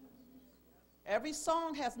 Every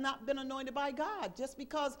song has not been anointed by God just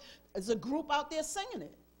because there's a group out there singing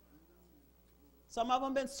it. Some of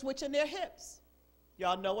them been switching their hips.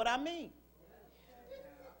 Y'all know what I mean.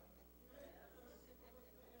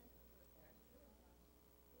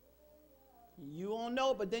 You won't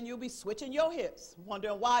know, but then you'll be switching your hips,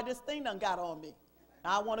 wondering why this thing done got on me.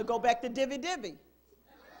 I want to go back to divvy divvy.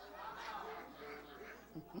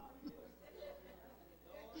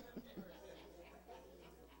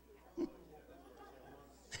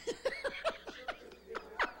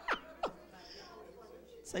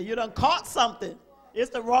 So you done caught something. It's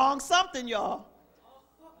the wrong something, y'all.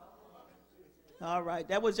 All right,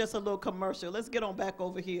 that was just a little commercial. Let's get on back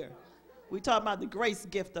over here. We're talking about the grace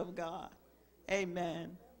gift of God.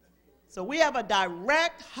 Amen. So we have a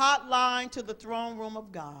direct hotline to the throne room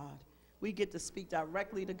of God. We get to speak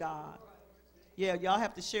directly to God. Yeah, y'all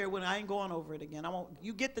have to share it with me. I ain't going over it again.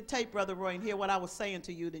 You get the tape, Brother Roy, and hear what I was saying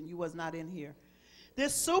to you, then you was not in here.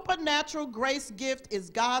 This supernatural grace gift is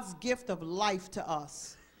God's gift of life to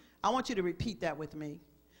us. I want you to repeat that with me.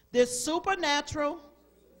 This supernatural,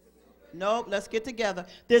 nope, let's get together.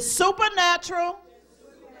 This supernatural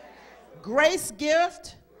grace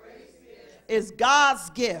gift is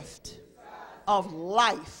God's gift of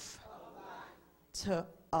life to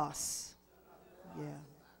us. Yeah,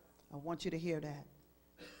 I want you to hear that.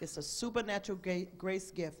 It's a supernatural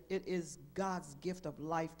grace gift. It is God's gift of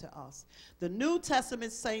life to us. The New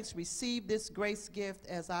Testament saints received this grace gift,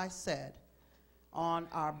 as I said, on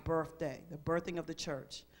our birthday, the birthing of the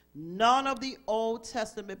church. None of the Old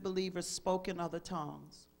Testament believers spoke in other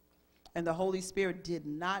tongues, and the Holy Spirit did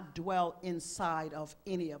not dwell inside of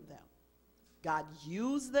any of them. God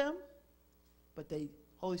used them, but the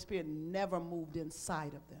Holy Spirit never moved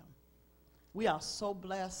inside of them. We are so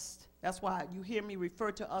blessed. That's why you hear me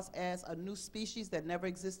refer to us as a new species that never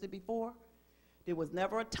existed before. There was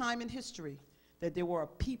never a time in history that there were a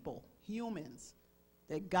people, humans,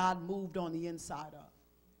 that God moved on the inside of.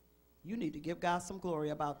 You need to give God some glory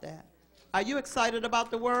about that. Are you excited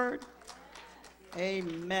about the word?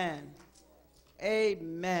 Amen.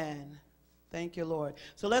 Amen. Thank you, Lord.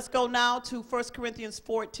 So let's go now to 1 Corinthians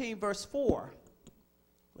 14, verse 4.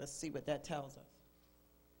 Let's see what that tells us.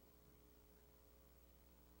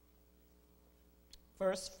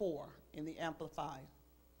 Verse 4 in the Amplified.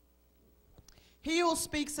 He who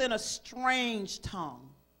speaks in a strange tongue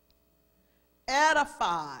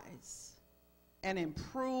edifies and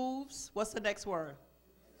improves. What's the next word?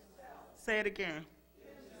 Say it again.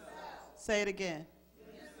 Say it again.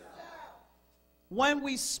 When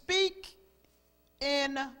we speak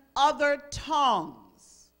in other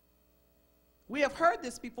tongues, we have heard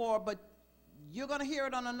this before, but you're going to hear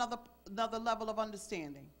it on another level of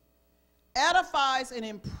understanding. Edifies and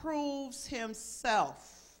improves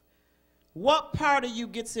himself. What part of you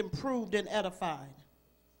gets improved and edified?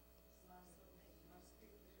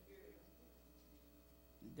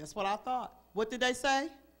 That's what I thought. What did they say?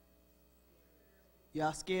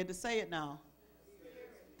 Y'all scared to say it now.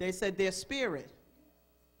 They said their spirit.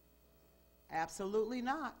 Absolutely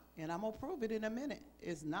not. And I'm going to prove it in a minute.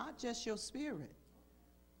 It's not just your spirit.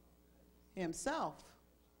 Himself.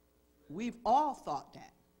 We've all thought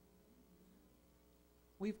that.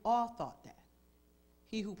 We've all thought that.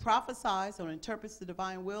 He who prophesies or interprets the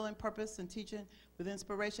divine will and purpose and teaching with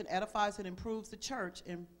inspiration edifies and improves the church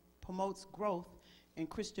and promotes growth in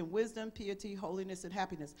Christian wisdom, piety, holiness, and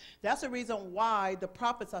happiness. That's the reason why the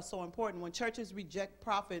prophets are so important. When churches reject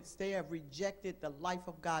prophets, they have rejected the life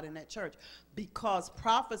of God in that church, because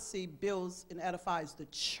prophecy builds and edifies the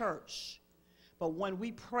church. But when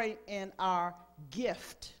we pray in our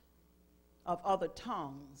gift of other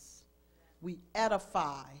tongues, we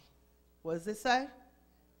edify, what does it say?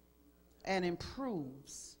 And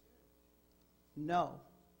improves. No.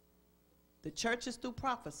 The church is through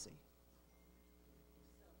prophecy.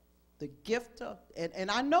 The gift of, and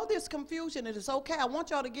I know there's confusion, and it's okay. I want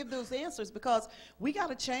y'all to give those answers, because we got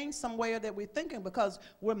to change some way that we're thinking, because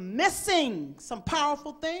we're missing some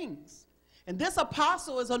powerful things. And this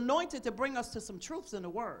apostle is anointed to bring us to some truths in the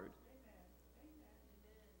word.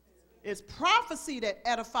 It's prophecy that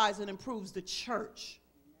edifies and improves the church.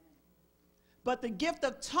 But the gift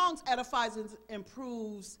of tongues edifies and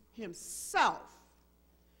improves himself.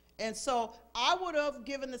 And so I would have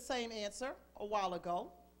given the same answer a while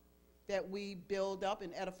ago, that we build up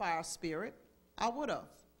and edify our spirit. I would have,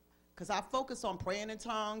 because I focus on praying in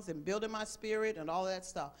tongues and building my spirit and all that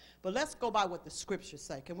stuff. But let's go by what the scriptures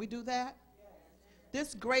say. Can we do that? Yes.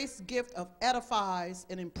 This grace gift of edifies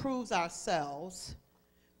and improves ourselves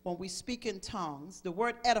when we speak in tongues. The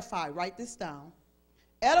word edify, write this down.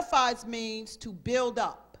 Edifies means to build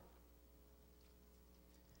up.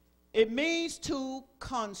 It means to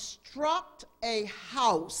construct a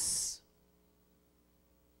house.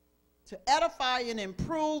 To edify and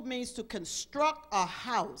improve means to construct a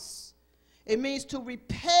house. It means to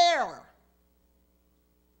repair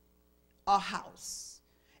a house.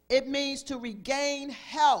 It means to regain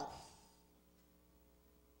health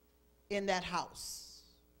in that house.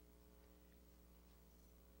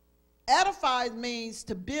 Edify means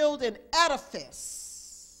to build an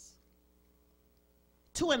edifice,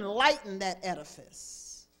 to enlighten that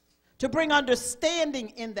edifice, to bring understanding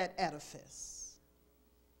in that edifice.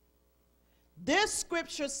 This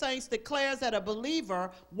scripture, saints, declares that a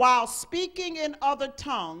believer, while speaking in other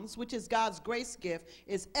tongues, which is God's grace gift,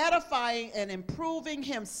 is edifying and improving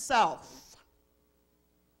himself.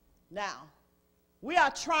 Now, we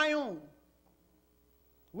are triune.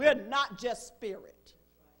 We're not just spirit.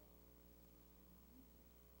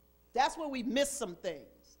 That's where we miss some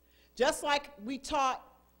things. Just like we taught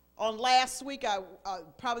on last week,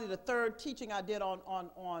 probably the third teaching I did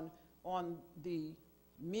on the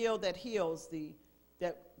meal that heals,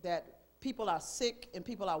 that people are sick and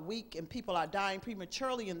people are weak and people are dying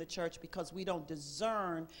prematurely in the church because we don't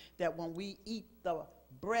discern that when we eat the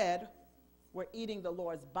bread, we're eating the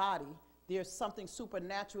Lord's body. There's something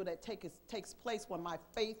supernatural that takes place when my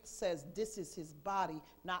faith says this is his body,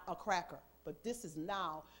 not a cracker. but this has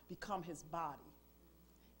now become his body.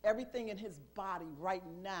 Everything in his body right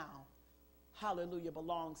now, hallelujah,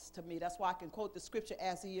 belongs to me. That's why I can quote the scripture,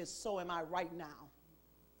 as he is, so am I right now.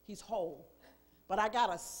 He's whole. But I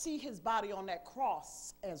got to see his body on that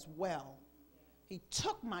cross as well. He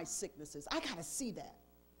took my sicknesses. I got to see that.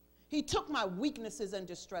 He took my weaknesses and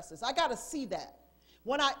distresses. I got to see that.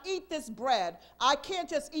 When I eat this bread, I can't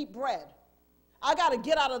just eat bread. I got to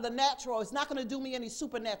get out of the natural. It's not going to do me any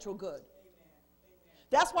supernatural good.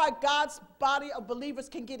 That's why God's body of believers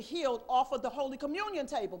can get healed off of the Holy Communion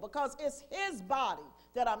table, because it's his body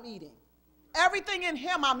that I'm eating. Everything in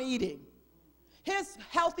him I'm eating. His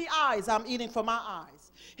healthy eyes I'm eating from my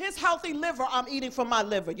eyes. His healthy liver I'm eating from my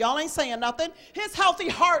liver. Y'all ain't saying nothing. His healthy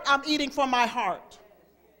heart I'm eating from my heart.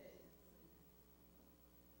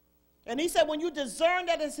 And he said, when you discern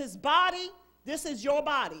that it's his body, this is your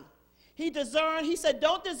body. He said,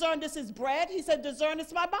 don't discern this is bread. He said, discern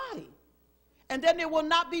it's my body. And then there will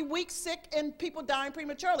not be weak, sick, and people dying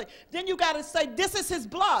prematurely. Then you got to say, this is his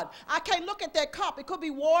blood. I can't look at that cup. It could be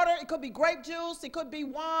water. It could be grape juice. It could be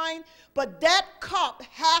wine. But that cup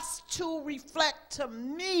has to reflect to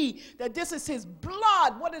me that this is his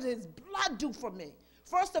blood. What did his blood do for me?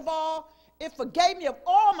 First of all, it forgave me of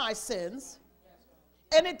all my sins,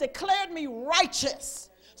 and it declared me righteous.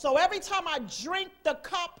 So every time I drink the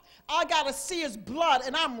cup, I got to see his blood,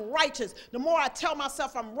 and I'm righteous. The more I tell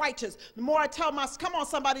myself I'm righteous, the more I tell myself, come on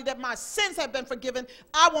somebody, that my sins have been forgiven,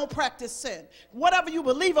 I won't practice sin. Whatever you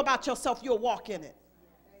believe about yourself, you'll walk in it.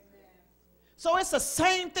 So it's the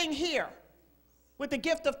same thing here with the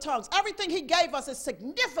gift of tongues. Everything he gave us is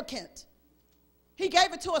significant. He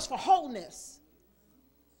gave it to us for wholeness.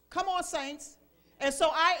 Come on, saints. And so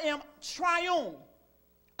I am triune.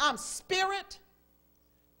 I'm spirit.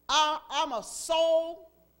 I'm a soul.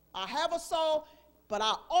 I have a soul, but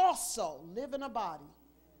I also live in a body.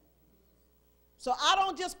 So I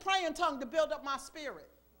don't just pray in tongues to build up my spirit.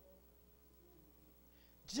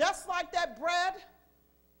 Just like that bread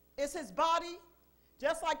is his body,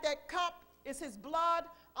 just like that cup is his blood,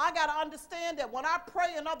 I got to understand that when I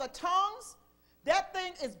pray in other tongues, that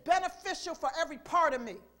thing is beneficial for every part of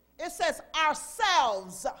me. It says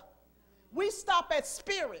ourselves. We stop at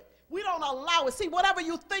spirit. We don't allow it. See, whatever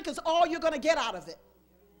you think is all you're going to get out of it.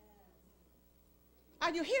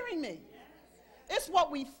 Are you hearing me? It's what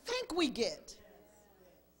we think we get.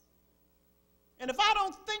 And if I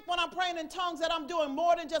don't think when I'm praying in tongues that I'm doing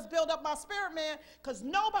more than just build up my spirit, man, because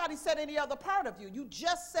nobody said any other part of you. You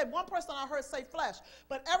just said, one person I heard say flesh,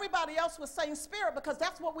 but everybody else was saying spirit, because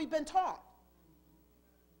that's what we've been taught.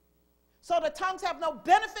 So the tongues have no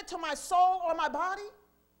benefit to my soul or my body?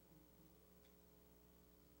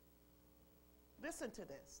 Listen to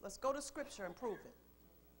this. Let's go to scripture and prove it.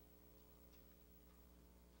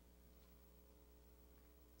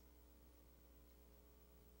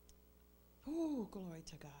 Ooh, glory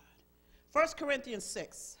to God. 1 Corinthians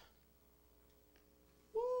 6.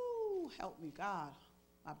 Ooh, help me, God.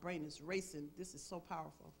 My brain is racing. This is so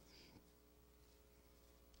powerful.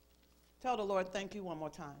 Tell the Lord thank you one more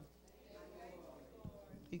time.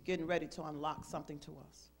 He's getting ready to unlock something to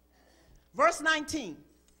us. Verse 19.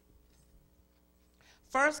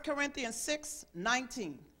 1 Corinthians 6,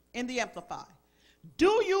 19 in the Amplified.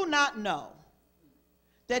 Do you not know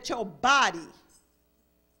that your body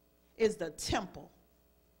is the temple,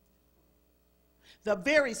 the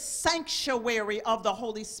very sanctuary of the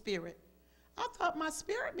Holy Spirit? I thought my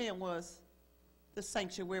spirit man was the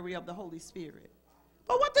sanctuary of the Holy Spirit.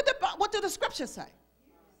 But what did the scripture say?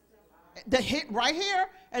 The hit right here,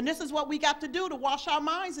 and this is what we got to do to wash our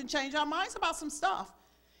minds and change our minds about some stuff.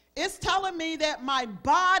 It's telling me that my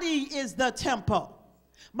body is the temple.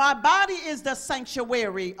 My body is the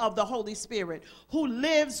sanctuary of the Holy Spirit who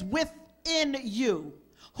lives within you,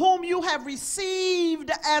 whom you have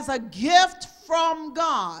received as a gift from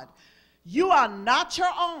God. You are not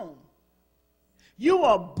your own. You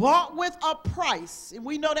were bought with a price, and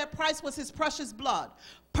we know that price was his precious blood,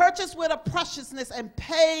 purchased with a preciousness and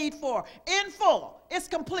paid for in full. It's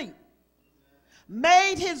complete.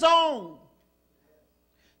 Made his own.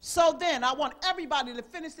 So then, I want everybody to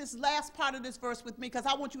finish this last part of this verse with me, because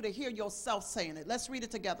I want you to hear yourself saying it. Let's read it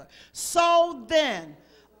together. So then,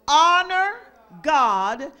 honor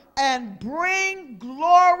God and bring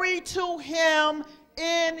glory to him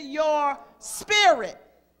in your spirit.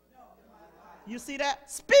 You see that?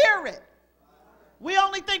 Spirit. We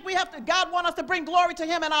only think we have to, God wants us to bring glory to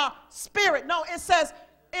him in our spirit. No, it says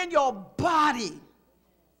in your body.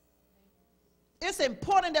 It's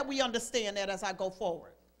important that we understand that as I go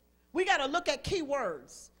forward. We got to look at key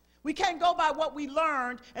words. We can't go by what we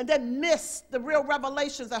learned and then miss the real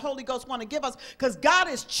revelations that Holy Ghost want to give us, because God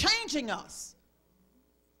is changing us.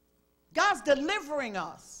 God's delivering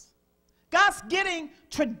us. God's getting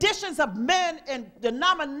traditions of men and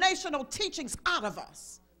denominational teachings out of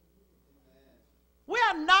us. We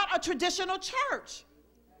are not a traditional church.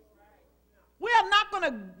 We are not going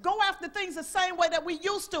to go after things the same way that we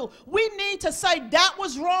used to. We need to say that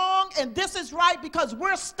was wrong and this is right because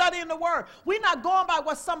we're studying the Word. We're not going by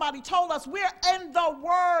what somebody told us. We're in the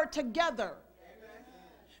Word together. Amen.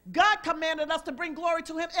 God commanded us to bring glory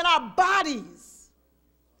to Him in our bodies.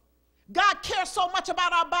 God cares so much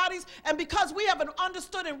about our bodies, and because we haven't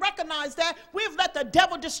understood and recognized that, we've let the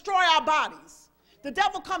devil destroy our bodies. The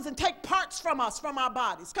devil comes and takes parts from us, from our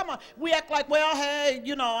bodies. Come on, we act like, well, hey,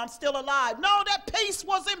 you know, I'm still alive. No, that peace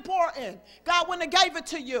was important. God wouldn't have gave it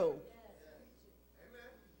to you.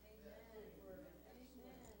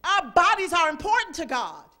 Our bodies are important to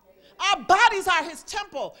God. Our bodies are His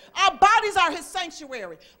temple. Our bodies are His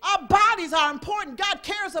sanctuary. Our bodies are important. God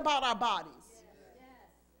cares about our bodies.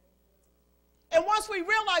 And once we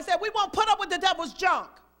realize that, we won't put up with the devil's junk.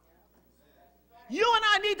 You and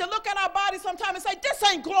I need to look at our bodies sometime and say, this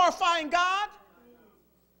ain't glorifying God.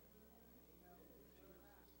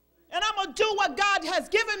 And I'm going to do what God has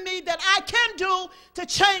given me that I can do to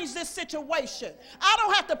change this situation. I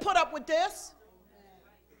don't have to put up with this.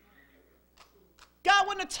 God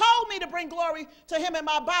wouldn't have told me to bring glory to Him in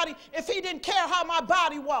my body if He didn't care how my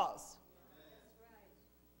body was.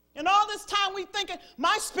 And all this time we thinking,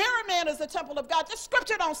 my spirit man is the temple of God. The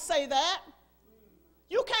scripture don't say that.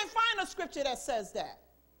 You can't find a scripture that says that.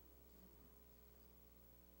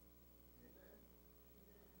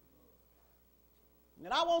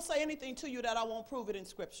 And I won't say anything to you that I won't prove it in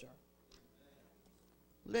scripture.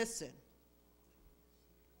 Listen.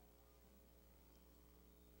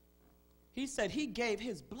 He said He gave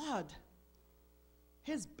His blood.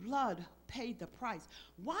 His blood paid the price.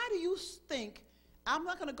 Why do you think, I'm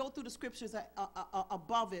not going to go through the scriptures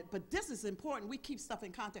above it, but this is important. We keep stuff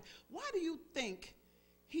in context. Why do you think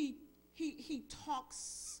he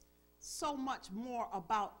talks so much more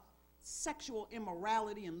about sexual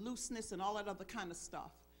immorality and looseness and all that other kind of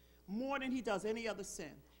stuff, more than He does any other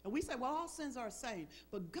sin? And we say, well, all sins are the same,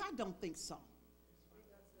 but God don't think so.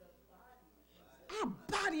 Our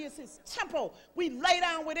body is His temple. We lay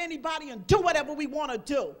down with anybody and do whatever we want to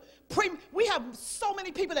do. We have so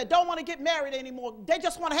many people that don't want to get married anymore. They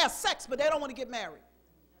just want to have sex, but they don't want to get married.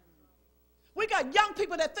 We got young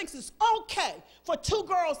people that thinks it's okay for 2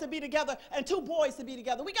 girls to be together and 2 boys to be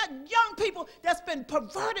together. We got young people that's been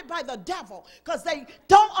perverted by the devil because they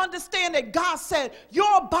don't understand that God said,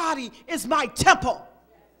 your body is my temple.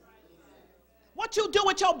 What you do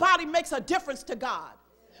with your body makes a difference to God.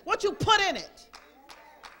 What you put in it.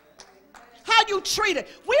 How you treat it.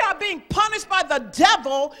 We are being punished by the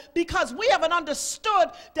devil because we haven't understood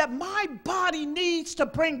that my body needs to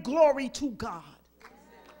bring glory to God.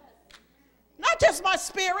 Not just my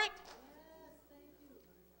spirit.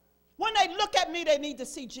 When they look at me, they need to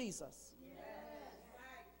see Jesus.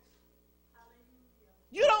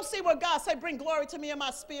 You don't see what God said, bring glory to me in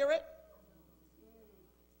my spirit.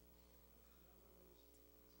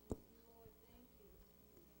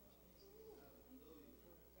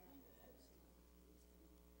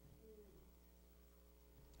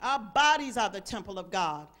 Our bodies are the temple of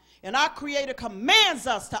God. And our Creator commands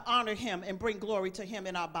us to honor Him and bring glory to Him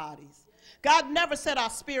in our bodies. God never said our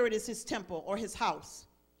spirit is His temple or His house.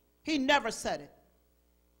 He never said it.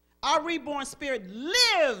 Our reborn spirit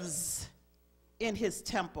lives in His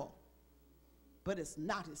temple, but it's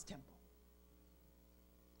not His temple.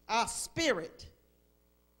 Our spirit,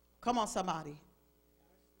 come on somebody.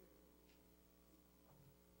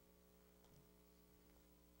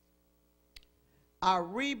 Our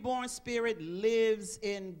reborn spirit lives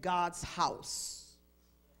in God's house.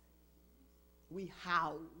 We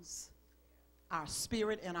house our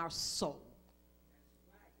spirit and our soul.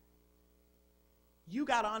 You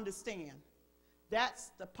got to understand,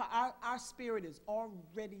 that's our spirit is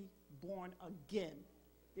already born again.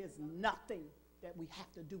 There's nothing that we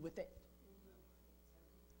have to do with it.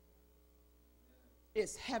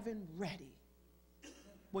 It's heaven ready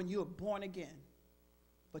when you're born again.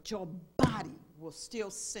 But your body will still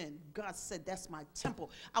sin. God said, that's my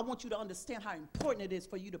temple. I want you to understand how important it is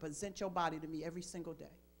for you to present your body to me every single day.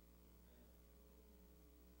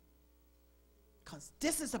 Because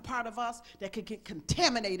this is a part of us that could get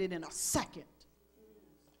contaminated in a second.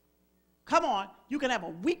 Come on, you can have a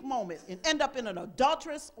weak moment and end up in an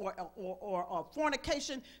adulterous or a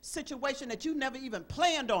fornication situation that you never even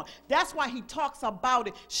planned on. That's why he talks about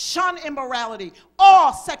it. Shun immorality,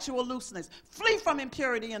 all sexual looseness. Flee from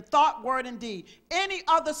impurity in thought, word, and deed. Any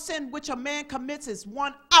other sin which a man commits is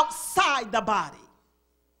one outside the body.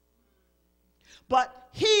 But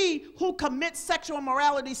he who commits sexual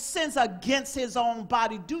immorality sins against his own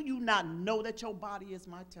body. Do you not know that your body is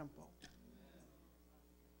my temple?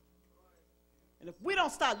 And if we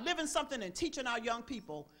don't start living something and teaching our young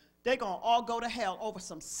people, they're going to all go to hell over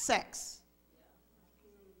some sex.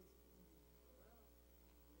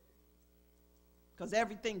 Because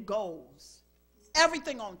everything goes.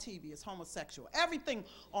 Everything on TV is homosexual. Everything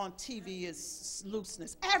on TV is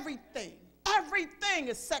looseness. Everything. Everything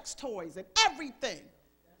is sex toys and everything.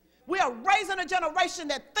 We are raising a generation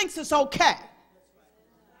that thinks it's okay.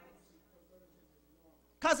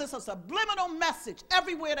 Because it's a subliminal message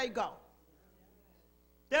everywhere they go.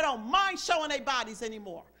 They don't mind showing their bodies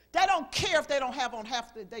anymore. They don't care if they don't have on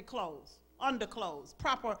half their clothes, underclothes,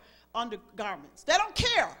 proper undergarments. They don't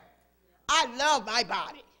care. I love my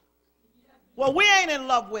body. Well, we ain't in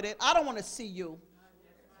love with it. I don't want to see you.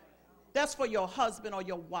 That's for your husband or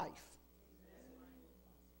your wife.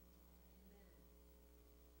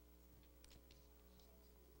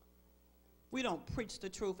 We don't preach the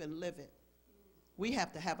truth and live it. We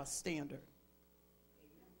have to have a standard.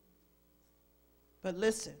 But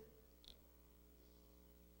listen,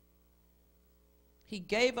 he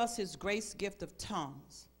gave us his grace gift of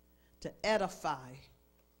tongues to edify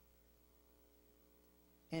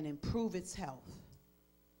and improve its health.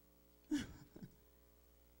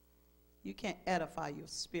 You can't edify your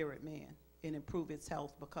spirit man and improve its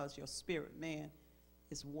health because your spirit man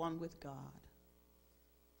is one with God.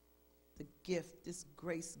 The gift, this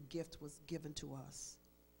grace gift was given to us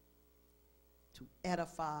to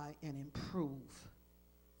edify and improve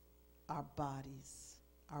our bodies,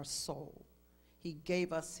 our soul. He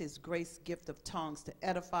gave us his grace gift of tongues to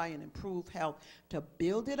edify and improve health, to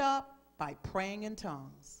build it up by praying in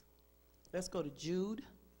tongues. Let's go to Jude,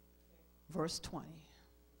 verse 20.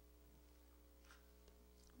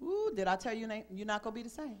 Ooh, did I tell you you're not going to be the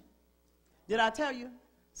same? Did I tell you?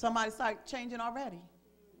 Somebody started changing already.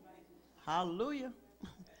 Hallelujah.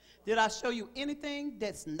 Did I show you anything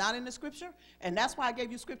that's not in the scripture? And that's why I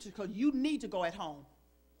gave you scripture, because you need to go at home.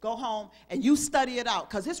 Go home and you study it out,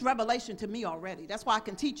 because it's revelation to me already. That's why I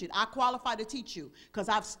can teach it. I qualify to teach you because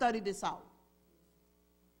I've studied this out.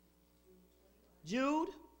 Jude,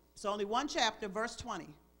 it's only one chapter, verse 20.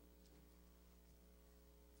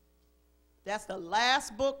 That's the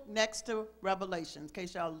last book next to Revelation, in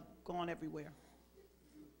case y'all going everywhere.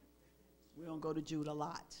 We don't go to Jude a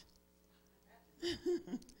lot.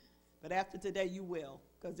 But after today you will,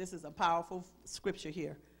 because this is a powerful scripture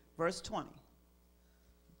here. Verse 20.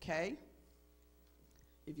 Okay?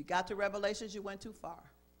 If you got to Revelations, you went too far.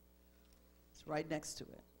 It's right next to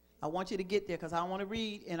it. I want you to get there because I want to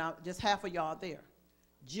read, and just half of y'all there.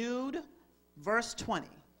 Jude, verse 20.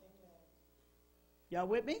 Y'all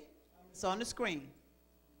with me? It's on the screen.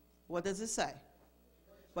 What does it say?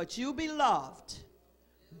 But you, beloved,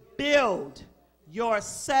 build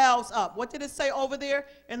yourselves up. What did it say over there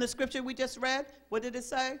in the scripture we just read? What did it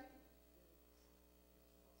say?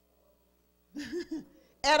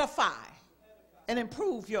 Edify and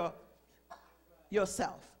improve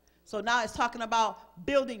yourself. So now it's talking about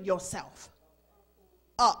building yourself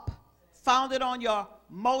up, founded on your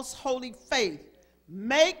most holy faith.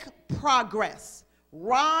 Make progress.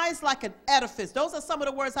 Rise like an edifice. Those are some of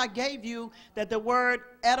the words I gave you that the word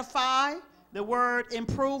edify, the word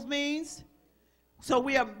improve means. So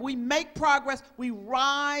we make progress. We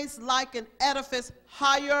rise like an edifice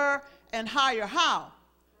higher and higher. How?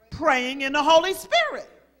 Praying in the Holy Spirit.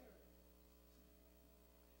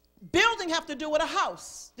 Building have to do with a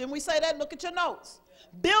house. Didn't we say that? Look at your notes.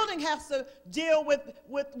 Building has to deal with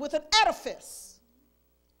an edifice.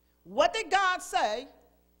 What did God say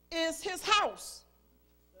is his house?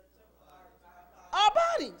 Our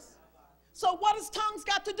bodies. So what has tongues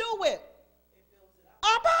got to do with?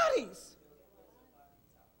 Our bodies.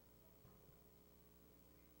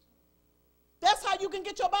 That's how you can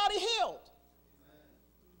get your body healed.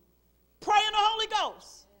 Pray in the Holy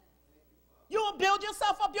Ghost. You will build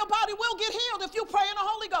yourself up. Your body will get healed if you pray in the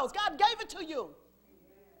Holy Ghost. God gave it to you.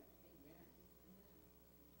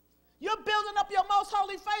 You're building up your most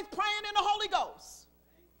holy faith praying in the Holy Ghost.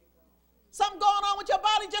 Something going on with your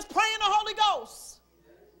body, just pray in the Holy Ghost.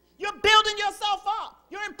 You're building yourself up.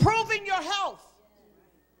 You're improving your health.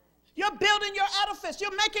 You're building your edifice.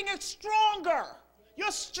 You're making it stronger.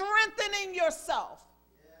 You're strengthening yourself.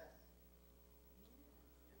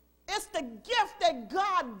 It's the a gift that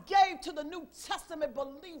God gave to the New Testament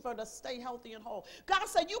believer to stay healthy and whole. God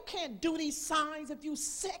said, you can't do these signs if you're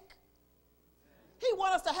sick. He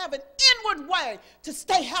wants us to have an inward way to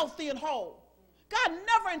stay healthy and whole. God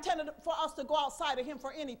never intended for us to go outside of him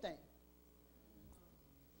for anything.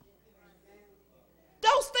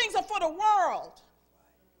 Those things are for the world.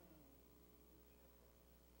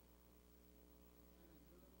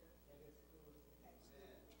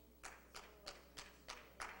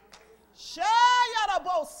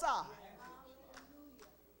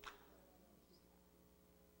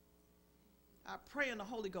 I pray in the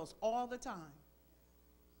Holy Ghost all the time.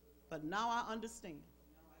 But now I understand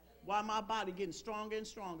why my body getting stronger and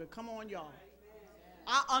stronger. Come on, y'all.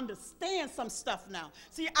 I understand some stuff now.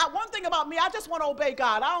 See, one thing about me, I just want to obey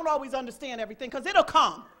God. I don't always understand everything because it'll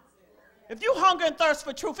come. If you hunger and thirst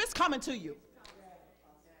for truth, it's coming to you.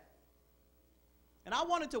 And I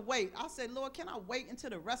wanted to wait. I said, Lord, can I wait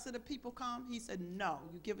until the rest of the people come? He said, no,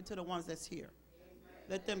 you give it to the ones that's here.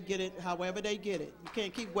 Let them get it however they get it. You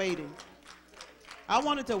can't keep waiting. I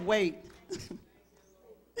wanted to wait.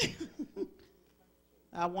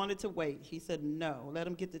 I wanted to wait. He said, no, let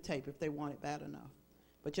them get the tape if they want it bad enough.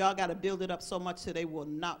 But y'all got to build it up so much so they will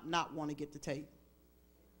not want to get the tape.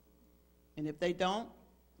 And if they don't,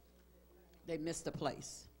 they miss the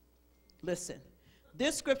place. Listen,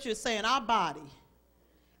 this scripture is saying our body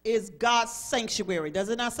is God's sanctuary. Does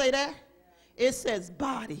it not say that? It says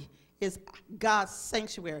body is God's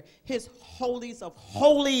sanctuary, his holies of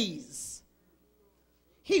holies.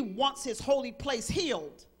 He wants his holy place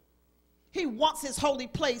healed. He wants his holy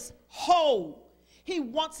place whole. He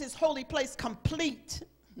wants his holy place complete.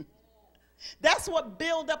 That's what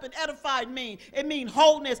build up and edified mean. It means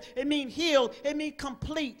wholeness. It means healed. It means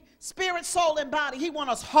complete. Spirit, soul, and body. He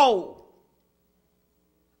wants us whole.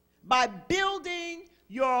 By building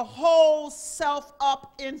your whole self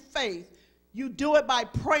up in faith, you do it by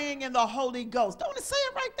praying in the Holy Ghost. Don't it say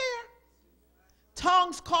it right there?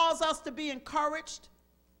 Tongues cause us to be encouraged.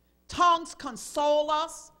 Tongues console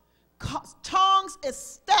us. Tongues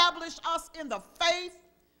establish us in the faith.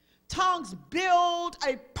 Tongues build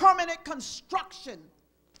a permanent construction.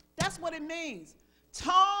 That's what it means.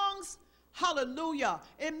 Tongues, hallelujah,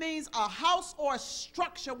 it means a house or a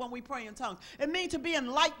structure when we pray in tongues. It means to be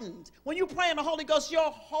enlightened. When you pray in the Holy Ghost, your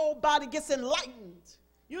whole body gets enlightened.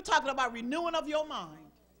 You're talking about renewing of your mind.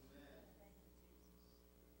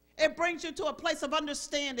 It brings you to a place of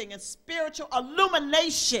understanding and spiritual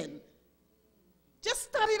illumination. Just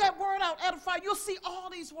study that word out, edify. You'll see all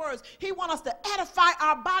these words. He wants us to edify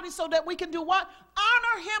our body so that we can do what?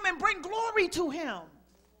 Honor him and bring glory to him.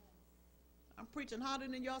 I'm preaching harder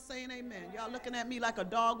than y'all saying amen. Y'all looking at me like a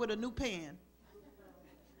dog with a new pen.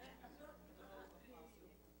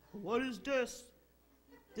 What is this?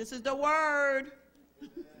 This is the word.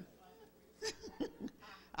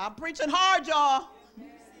 I'm preaching hard, y'all.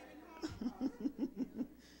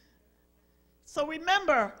 So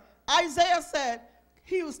remember, Isaiah said,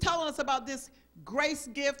 he was telling us about this grace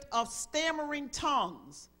gift of stammering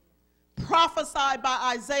tongues, prophesied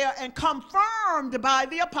by Isaiah and confirmed by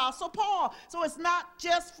the Apostle Paul. So it's not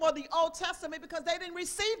just for the Old Testament because they didn't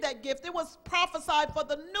receive that gift. It was prophesied for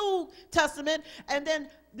the New Testament. And then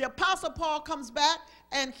the Apostle Paul comes back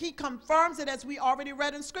and he confirms it as we already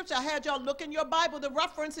read in Scripture. I had y'all look in your Bible, the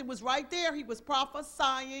reference, it was right there. He was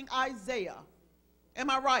prophesying Isaiah. Am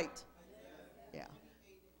I right? Yeah.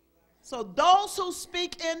 So those who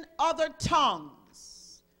speak in other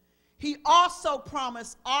tongues, he also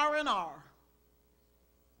promised R&R,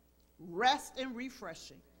 rest and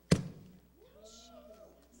refreshing.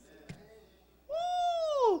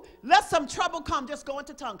 Woo! Let some trouble come, just go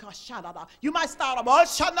into tongue. You might start up.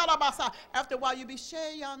 After a while, you'll be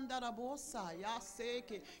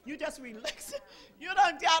you just relax. You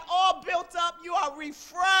done got all built up. You are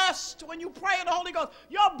refreshed when you pray in the Holy Ghost.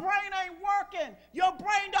 Your brain ain't working. Your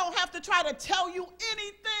brain don't have to try to tell you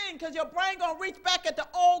anything because your brain going to reach back at the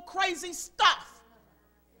old crazy stuff.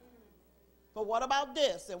 But what about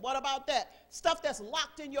this and what about that? Stuff that's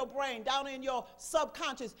locked in your brain, down in your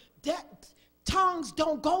subconscious. That tongues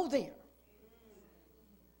don't go there.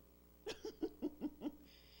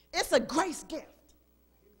 It's a grace gift.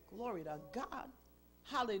 Glory to God.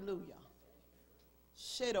 Hallelujah.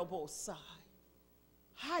 Shedobosai.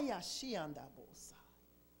 Hayashiandabosai.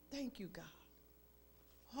 Thank you, God.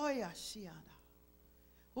 Hoyashianda.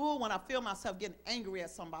 Oh, when I feel myself getting angry at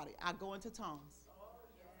somebody, I go into tongues.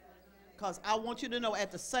 Because I want you to know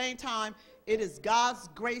at the same time, it is God's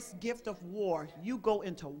grace gift of war. You go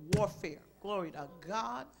into warfare. Glory to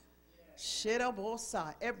God.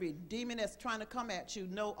 Shedobosai. Every demon that's trying to come at you,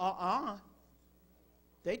 no,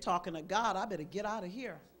 They talking to God. I better get out of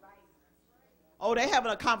here. Oh, they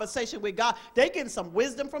having a conversation with God. They getting some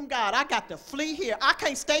wisdom from God. I got to flee here. I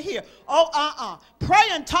can't stay here. Oh, Pray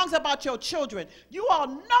in tongues about your children. You all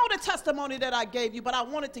know the testimony that I gave you, but I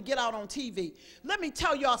wanted to get out on TV. Let me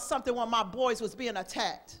tell y'all something when my boys was being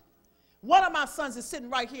attacked. One of my sons is sitting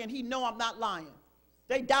right here, and he know I'm not lying.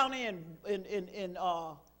 They down there in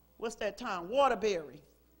what's that town? Waterbury.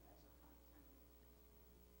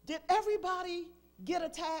 Did everybody get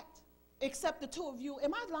attacked except the two of you?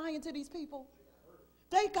 Am I lying to these people?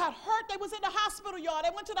 They got hurt. They was in the hospital, y'all. They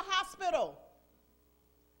went to the hospital.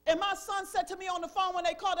 And my son said to me on the phone when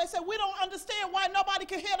they called, they said, we don't understand why nobody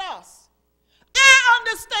can hit us. I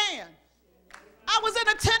understand. I was in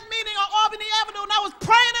a tent meeting on Albany Avenue, and I was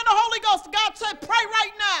praying in the Holy Ghost. God said, pray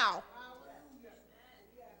right now.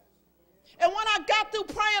 And when I got through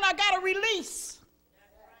praying, I got a release.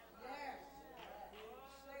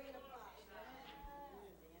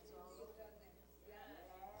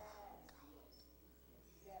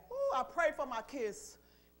 I prayed for my kids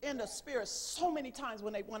in the spirit so many times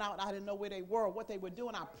when they went out. I didn't know where they were, what they were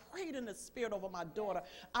doing. I prayed in the spirit over my daughter.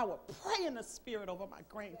 I would pray in the spirit over my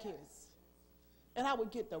grandkids. And I would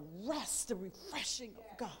get the rest, the refreshing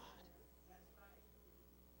of God.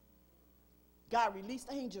 God released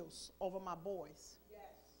angels over my boys.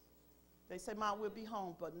 They said, Mom, we'll be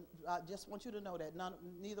home, but I just want you to know that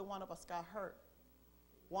neither one of us got hurt.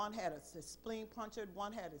 One had his spleen punctured,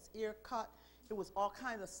 one had his ear cut. It was all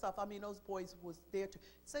kinds of stuff. I mean, those boys was there to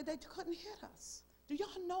say they couldn't hit us. Do y'all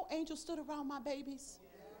know angels stood around my babies?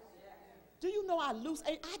 Do you know I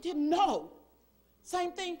didn't know.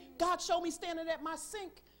 Same thing, God showed me standing at my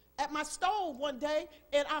sink, at my stove one day,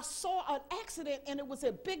 and I saw an accident, and it was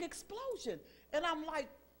a big explosion. And I'm like,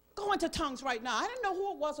 go into tongues right now. I didn't know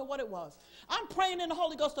who it was or what it was. I'm praying in the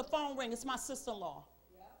Holy Ghost, the phone rang. It's my sister-in-law.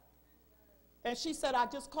 And she said, I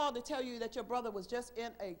just called to tell you that your brother was just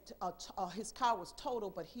in his car was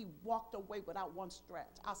totaled, but he walked away without one scratch.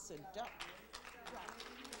 I said, duh.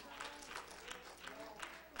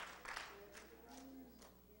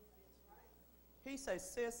 He said,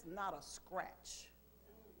 sis, not a scratch.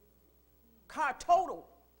 Car totaled.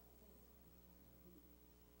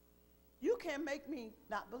 You can't make me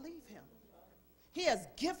not believe him. He has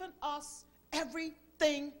given us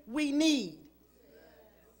everything we need.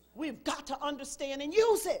 We've got to understand and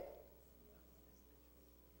use it.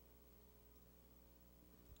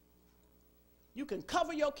 You can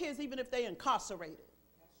cover your kids even if they're incarcerated.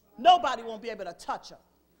 Nobody won't be able to touch them.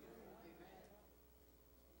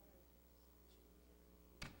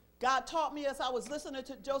 God taught me as I was listening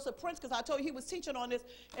to Joseph Prince, because I told you he was teaching on this,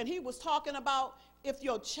 and he was talking about if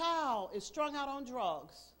your child is strung out on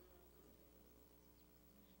drugs,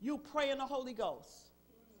 you pray in the Holy Ghost.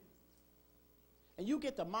 And you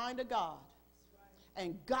get the mind of God.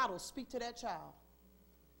 And God will speak to that child.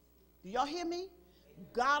 Do y'all hear me?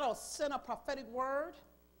 God will send a prophetic word.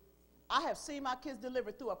 I have seen my kids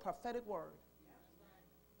delivered through a prophetic word.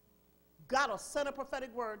 God will send a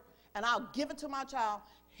prophetic word, and I'll give it to my child.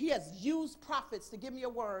 He has used prophets to give me a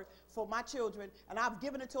word for my children, and I've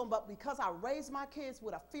given it to them. But because I raised my kids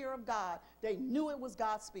with a fear of God, they knew it was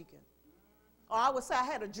God speaking. Or I would say I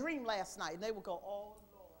had a dream last night, and they would go, oh,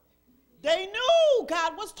 they knew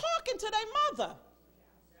God was talking to their mother.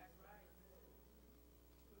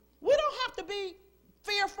 We don't have to be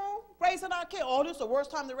fearful raising our kids. Oh, this is the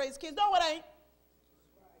worst time to raise kids. No, it ain't.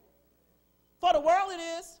 For the world, it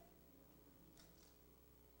is.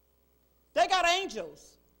 They got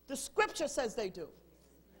angels. The scripture says they do.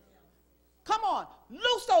 Come on,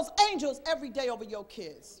 loose those angels every day over your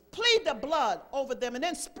kids. Plead the blood over them, and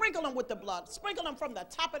then sprinkle them with the blood. Sprinkle them from the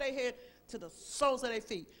top of their head to the soles of their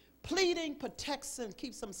feet. Pleading protects and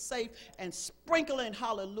keeps them safe, and sprinkling,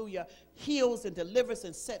 hallelujah, heals and delivers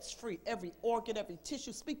and sets free every organ, every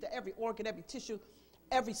tissue. Speak to every organ, every tissue.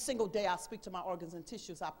 Every single day I speak to my organs and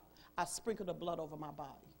tissues. I sprinkle the blood over my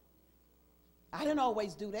body. I didn't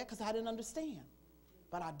always do that because I didn't understand,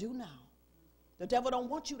 but I do now. The devil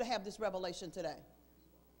don't want you to have this revelation today.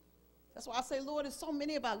 That's why I say, Lord, there's so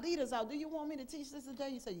many of our leaders out. Do you want me to teach this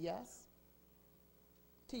today? He said, yes.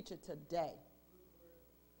 Teach it today.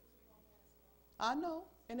 I know,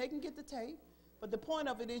 and they can get the tape, but the point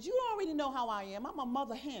of it is you already know how I am. I'm a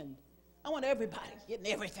mother hen. I want everybody getting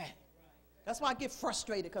everything. That's why I get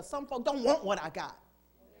frustrated, because some folks don't want what I got.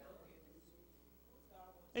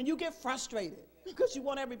 And you get frustrated because you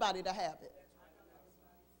want everybody to have it.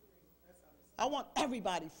 I want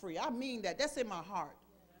everybody free. I mean that. That's in my heart.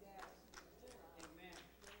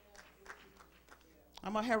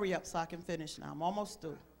 I'm going to hurry up so I can finish now. I'm almost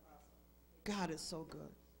through. God is so good.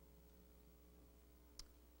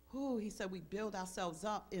 He said we build ourselves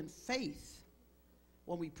up in faith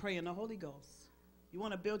when we pray in the Holy Ghost. You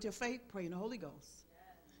want to build your faith? Pray in the Holy Ghost.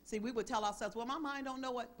 See, we would tell ourselves, well, my mind don't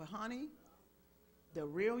know what. But honey, the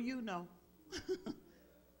real you know.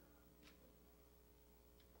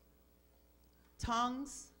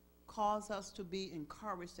 Tongues cause us to be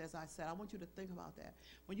encouraged, as I said. I want you to think about that.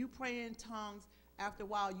 When you pray in tongues, after a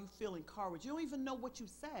while you feel encouraged. You don't even know what you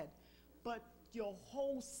said, but your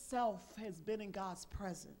whole self has been in God's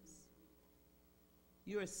presence.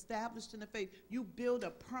 You're established in the faith. You build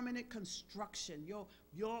a permanent construction.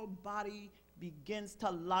 Your body begins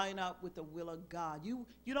to line up with the will of God. You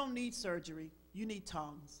don't need surgery. You need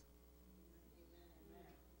tongues.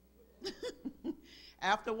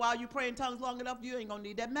 After a while, you pray in tongues long enough, you ain't going to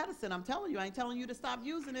need that medicine. I'm telling you. I ain't telling you to stop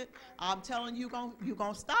using it. I'm telling you, you're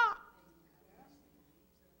going to stop.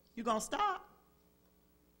 You're going to stop.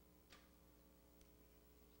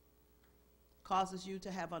 Causes you to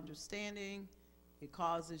have understanding. It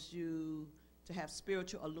causes you to have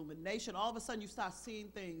spiritual illumination. All of a sudden, you start seeing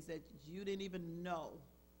things that you didn't even know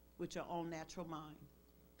with your own natural mind.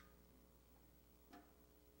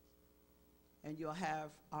 And you'll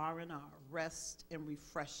have R&R, rest and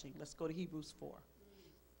refreshing. Let's go to Hebrews 4.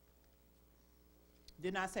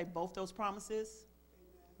 Didn't I say both those promises?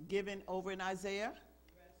 Given over in Isaiah?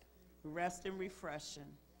 Rest and refreshing.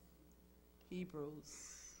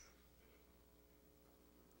 Hebrews.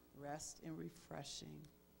 Rest and refreshing.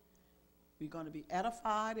 We're going to be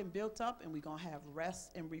edified and built up, and we're going to have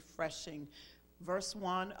rest and refreshing. Verse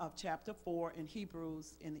 1 of chapter 4 in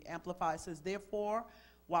Hebrews in the Amplified says, therefore,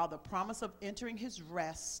 while the promise of entering his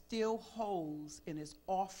rest still holds and is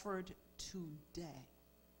offered today,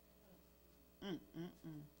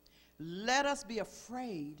 let us be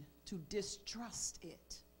afraid to distrust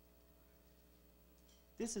it.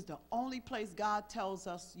 This is the only place God tells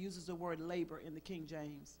us, uses the word labor in the King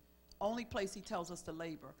James. Only place he tells us to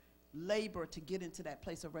labor. Labor to get into that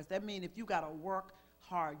place of rest. That means if you got to work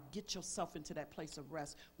hard, get yourself into that place of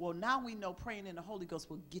rest. Well, now we know praying in the Holy Ghost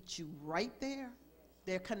will get you right there.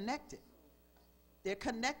 They're connected. They're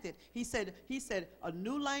connected. He said a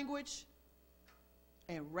new language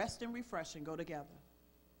and rest and refreshing go together.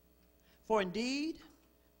 For indeed,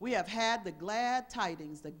 we have had the glad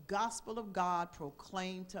tidings, the gospel of God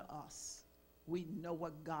proclaimed to us. We know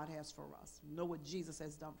what God has for us. We know what Jesus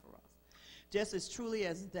has done for us. Just as truly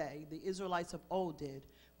as they, the Israelites of old, did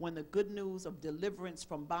when the good news of deliverance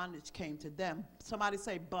from bondage came to them. Somebody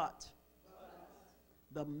say, but.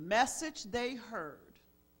 The message they heard.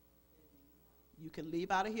 You can leave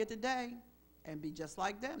out of here today and be just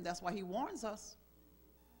like them. That's why he warns us.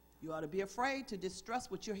 You ought to be afraid to distrust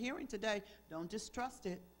what you're hearing today. Don't distrust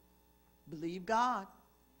it. Believe God.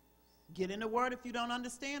 Get in the word if you don't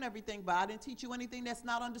understand everything, but I didn't teach you anything that's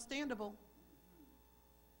not understandable.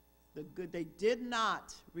 They did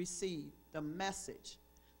not receive the message.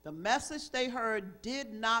 The message they heard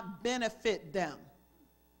did not benefit them.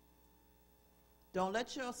 Don't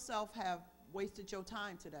let yourself have wasted your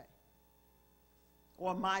time today.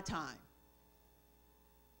 Or my time.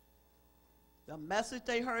 The message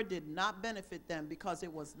they heard did not benefit them because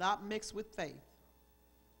it was not mixed with faith.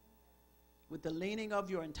 With the leaning of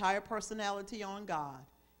your entire personality on God,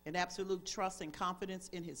 and absolute trust and confidence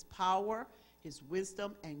in his power, his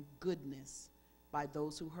wisdom, and goodness by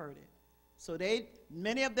those who heard it. So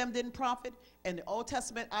many of them didn't profit, and the Old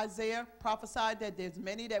Testament Isaiah prophesied that there's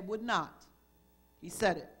many that would not. He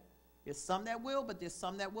said it. There's some that will, but there's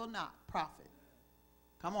some that will not profit.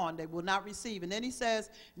 Come on, they will not receive. And then he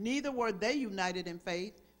says, neither were they united in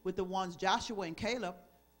faith with the ones Joshua and Caleb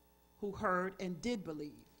who heard and did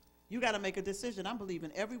believe. You got to make a decision. I'm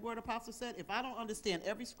believing every word Apostle said. If I don't understand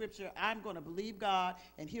every scripture, I'm going to believe God,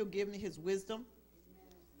 and he'll give me his wisdom.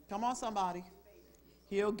 Come on, somebody.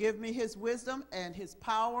 He'll give me his wisdom and his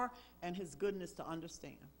power and his goodness to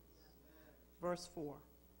understand. Verse 4.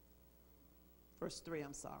 Verse 3,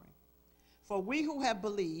 I'm sorry. For we who have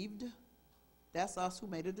believed, that's us who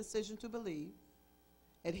made a decision to believe,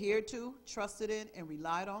 adhered to, trusted in, and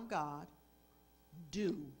relied on God,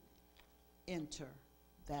 do enter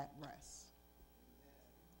that rest.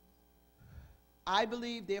 I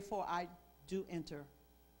believe, therefore I do enter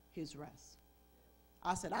his rest.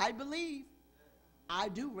 I said, I believe, I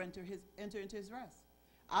do enter into his rest.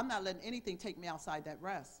 I'm not letting anything take me outside that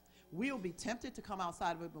rest. We'll be tempted to come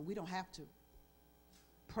outside of it, but we don't have to.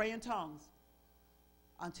 Pray in tongues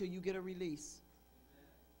until you get a release.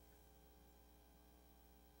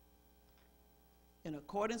 In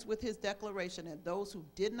accordance with his declaration that those who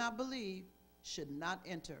did not believe should not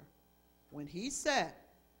enter. When he said,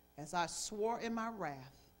 as I swore in my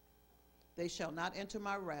wrath, they shall not enter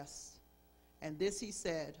my rest. And this he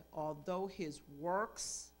said, although his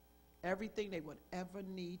works, everything they would ever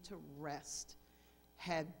need to rest,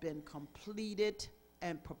 had been completed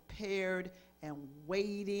and prepared and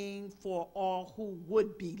waiting for all who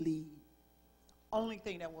would believe. Only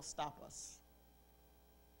thing that will stop us.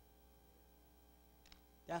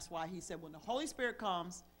 That's why he said when the Holy Spirit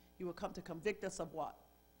comes, he will come to convict us of what?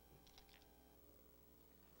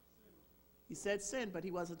 He said sin, but he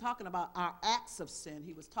wasn't talking about our acts of sin.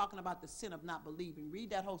 He was talking about the sin of not believing. Read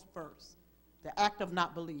that whole verse. The act of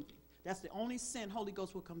not believing. That's the only sin Holy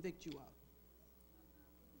Ghost will convict you of.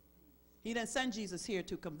 He didn't send Jesus here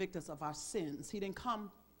to convict us of our sins. He didn't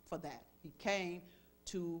come for that. He came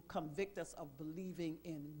to convict us of believing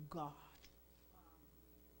in God.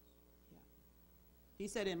 Yeah. He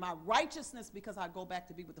said, in my righteousness, because I go back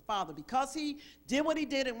to be with the Father. Because he did what he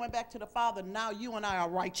did and went back to the Father, now you and I are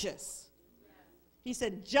righteous. He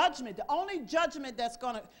said judgment, the only judgment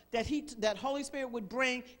that Holy Spirit would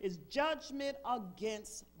bring is judgment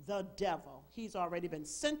against the devil. He's already been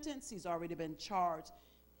sentenced, he's already been charged,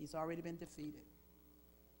 he's already been defeated.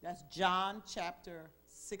 That's John chapter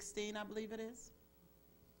 16, I believe it is.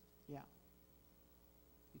 Yeah.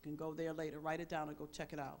 You can go there later, write it down and go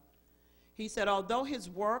check it out. He said, although his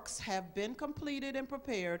works have been completed and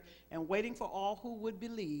prepared and waiting for all who would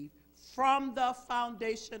believe, from the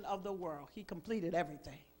foundation of the world, he completed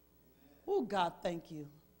everything. Oh, God, thank you.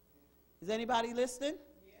 Is anybody listening?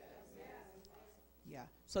 Yes. Yeah.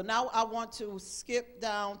 So now I want to skip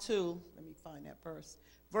down to, let me find that verse.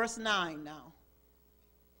 Verse 9 now.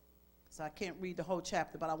 So I can't read the whole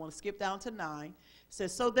chapter, but I want to skip down to 9. It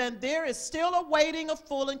says, so then there is still awaiting a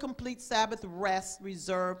full and complete Sabbath rest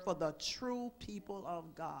reserved for the true people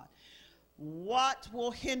of God. What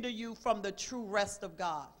will hinder you from the true rest of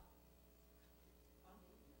God?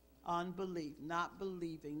 Unbelief, not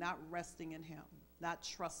believing, not resting in him, not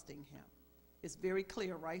trusting him. It's very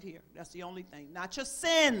clear right here. That's the only thing. Not your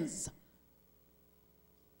sins,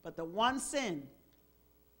 but the one sin.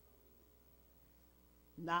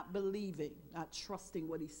 Not believing, not trusting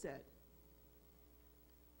what he said.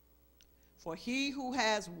 For he who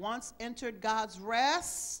has once entered God's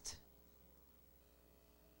rest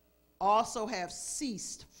also have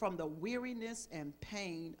ceased from the weariness and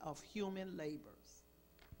pain of human labors.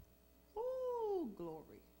 Ooh,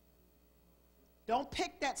 glory. Don't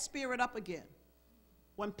pick that spirit up again.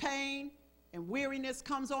 When pain and weariness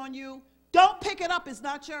comes on you, don't pick it up. It's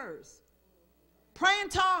not yours. Pray in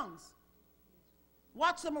tongues.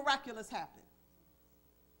 Watch the miraculous happen.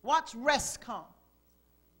 Watch rest come,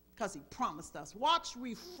 because he promised us. Watch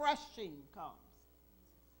refreshing comes.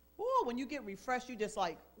 Ooh, when you get refreshed, you just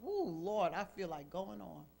like, ooh, Lord, I feel like going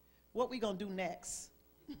on. What we going to do next?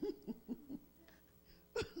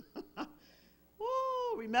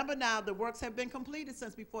 Ooh, remember now, the works have been completed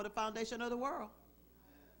since before the foundation of the world.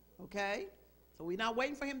 Okay? So we're not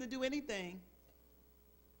waiting for him to do anything.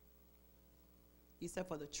 He said,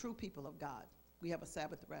 for the true people of God, we have a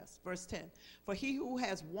Sabbath rest. Verse 10, for he who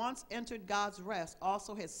has once entered God's rest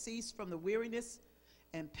also has ceased from the weariness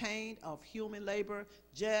and pain of human labor,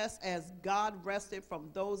 just as God rested from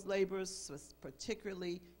those labors,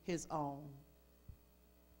 particularly his own.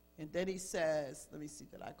 And then he says, let me see,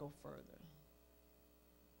 did I go further?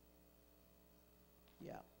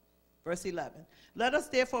 Yeah. Verse 11, let us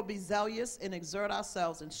therefore be zealous and exert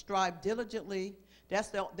ourselves and strive diligently. That's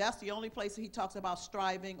the only place he talks about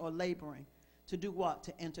striving or laboring. To do what?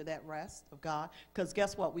 To enter that rest of God. Because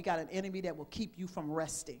guess what? We got an enemy that will keep you from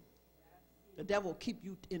resting. The devil will keep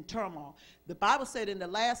you in turmoil. The Bible said in the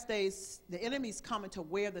last days, the enemy's coming to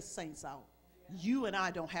wear the saints out. You and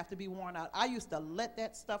I don't have to be worn out. I used to let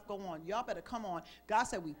that stuff go on. Y'all better come on. God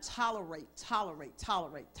said we tolerate.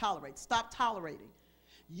 Stop tolerating.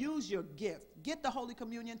 Use your gift. Get the Holy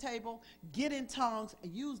Communion table. Get in tongues.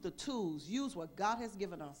 And use the tools. Use what God has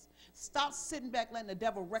given us. Stop sitting back letting the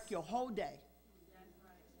devil wreck your whole day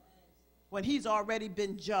when he's already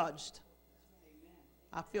been judged.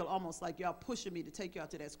 I feel almost like y'all pushing me to take y'all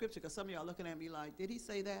to that scripture, because some of y'all looking at me like, did he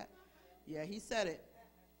say that? Yeah, he said it.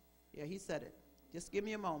 Yeah, he said it. Just give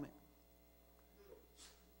me a moment.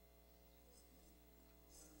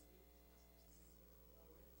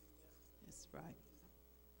 That's right.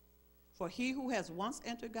 For he who has once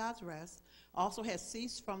entered God's rest also has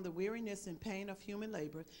ceased from the weariness and pain of human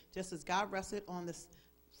labor, just as God rested on this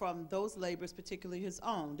from those labors, particularly his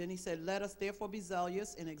own. Then he said, let us therefore be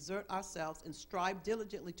zealous and exert ourselves and strive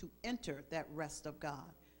diligently to enter that rest of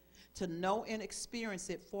God, to know and experience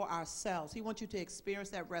it for ourselves. He wants you to experience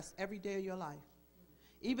that rest every day of your life.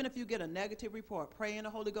 Even if you get a negative report, pray in the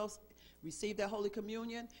Holy Ghost, receive that Holy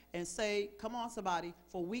Communion, and say, come on, somebody,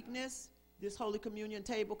 for weakness, this Holy Communion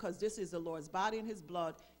table, because this is the Lord's body and his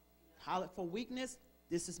blood. For weakness,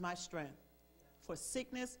 this is my strength. For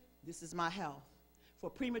sickness, this is my health. for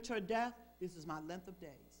premature death, this is my length of days.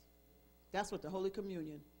 That's what the Holy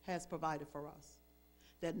Communion has provided for us.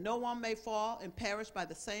 That no one may fall and perish by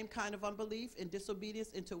the same kind of unbelief and disobedience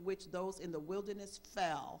into which those in the wilderness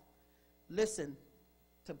fell. Listen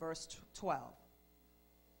to verse 12.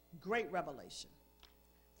 Great revelation.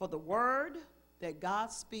 For the word that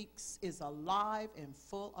God speaks is alive and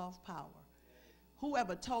full of power.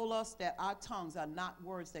 Whoever told us that our tongues are not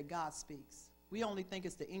words that God speaks? We only think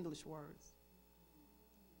it's the English words.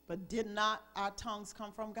 But did not our tongues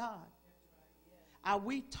come from God? Are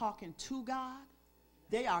we talking to God?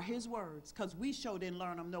 They are his words, because we sure didn't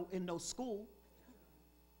learn them in no school.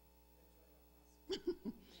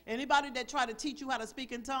 Anybody that try to teach you how to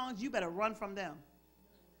speak in tongues, you better run from them.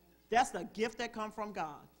 That's the gift that comes from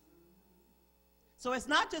God. So it's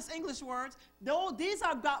not just English words. These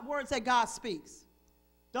are words that God speaks.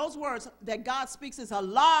 Those words that God speaks is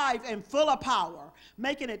alive and full of power,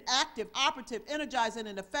 making it active, operative, energizing,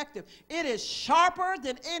 and effective. It is sharper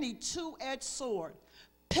than any two-edged sword,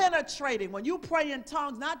 penetrating. When you pray in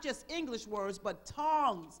tongues, not just English words, but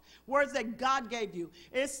tongues, words that God gave you.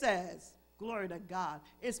 It says, glory to God,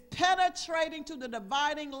 it's penetrating to the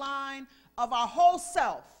dividing line of our whole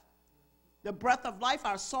self, the breath of life,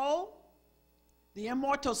 our soul, the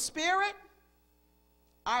immortal spirit,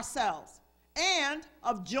 ourselves, and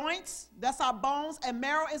of joints, that's our bones, and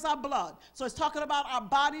marrow is our blood. So it's talking about our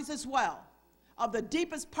bodies as well, of the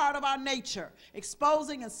deepest part of our nature,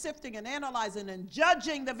 exposing and sifting and analyzing and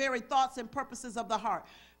judging the very thoughts and purposes of the heart.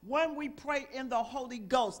 When we pray in the Holy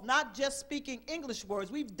Ghost, not just speaking English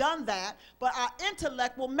words, we've done that, but our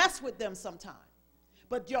intellect will mess with them sometimes.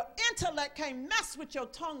 But your intellect can't mess with your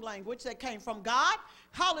tongue language that came from God.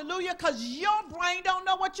 Hallelujah, because your brain don't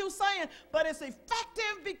know what you're saying. But it's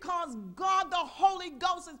effective because God, the Holy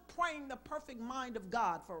Ghost, is praying the perfect mind of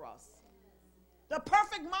God for us. The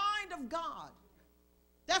perfect mind of God.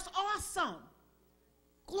 That's awesome.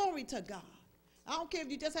 Glory to God. I don't care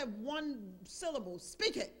if you just have one syllable.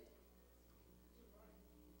 Speak it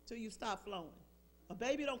till you stop flowing. A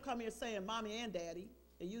baby don't come here saying mommy and daddy.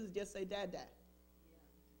 They usually just say dad, dad.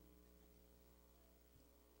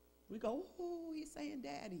 We go, ooh, he's saying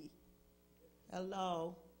daddy.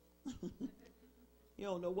 Hello. You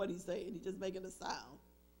don't know what he's saying. He's just making a sound.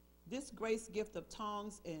 This grace gift of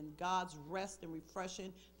tongues and God's rest and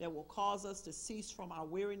refreshing that will cause us to cease from our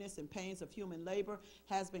weariness and pains of human labor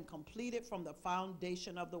has been completed from the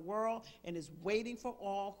foundation of the world and is waiting for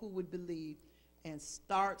all who would believe and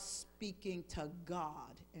start speaking to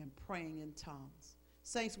God and praying in tongues.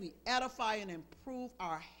 Saints, we edify and improve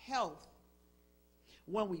our health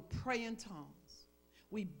when we pray in tongues.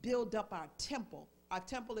 We build up our temple. Our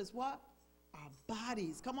temple is what? Our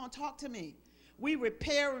bodies. Come on, talk to me. We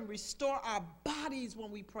repair and restore our bodies when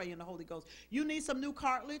we pray in the Holy Ghost. You need some new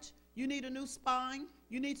cartilage. You need a new spine.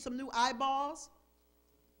 You need some new eyeballs.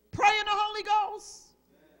 Pray in the Holy Ghost.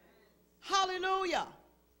 Hallelujah.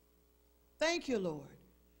 Thank you, Lord.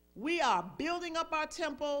 We are building up our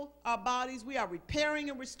temple, our bodies. We are repairing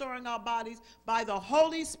and restoring our bodies by the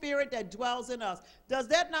Holy Spirit that dwells in us. Does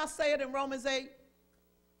that not say it in Romans 8?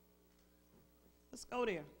 Let's go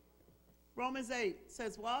there. Romans 8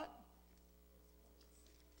 says what?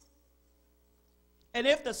 And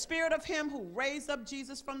if the spirit of him who raised up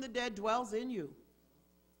Jesus from the dead dwells in you,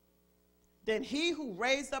 then he who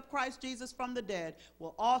raised up Christ Jesus from the dead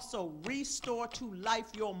will also restore to life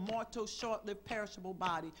your mortal, short-lived, perishable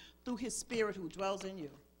body through his spirit who dwells in you.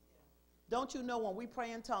 Don't you know when we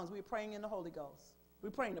pray in tongues, we're praying in the Holy Ghost. We're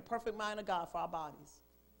praying the perfect mind of God for our bodies.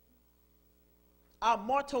 Our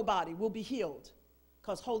mortal body will be healed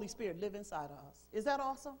because Holy Spirit lives inside of us. Is that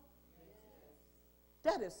awesome?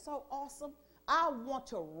 That is so awesome. I want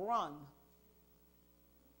to run.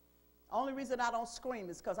 Only reason I don't scream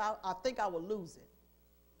is because I think I will lose it.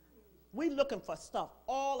 We looking for stuff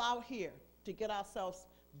all out here to get ourselves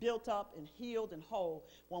built up and healed and whole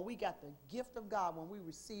when we got the gift of God, when we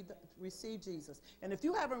receive Jesus. And if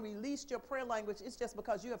you haven't released your prayer language, it's just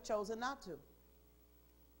because you have chosen not to.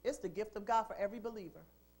 It's the gift of God for every believer.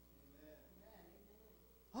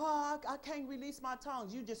 Oh, I can't release my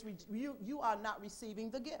tongues. You are not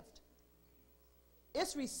receiving the gift.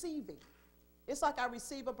 It's receiving. It's like I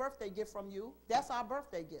receive a birthday gift from you. That's our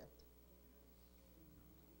birthday gift.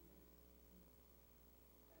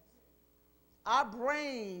 Our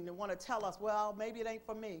brain want to tell us, well, maybe it ain't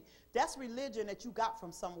for me. That's religion that you got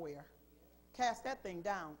from somewhere. Cast that thing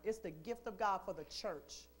down. It's the gift of God for the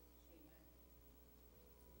church.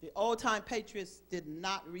 The old-time patriots did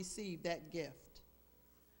not receive that gift.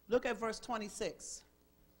 Look at verse 26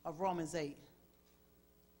 of Romans 8.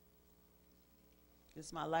 This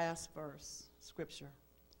is my last verse, scripture,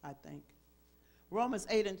 I think. Romans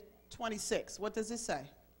 8 and 26. What does it say?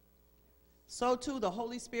 So too the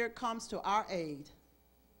Holy Spirit comes to our aid.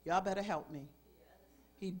 Y'all better help me.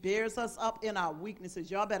 He bears us up in our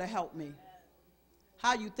weaknesses. Y'all better help me.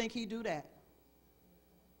 How you think he do that?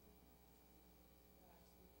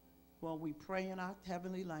 Well, we pray in our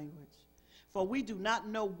heavenly language. For we do not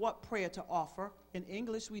know what prayer to offer. In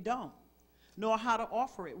English, we don't. Nor how to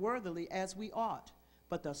offer it worthily as we ought.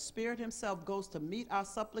 But the Spirit himself goes to meet our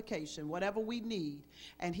supplication, whatever we need,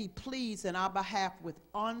 and he pleads in our behalf with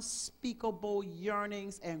unspeakable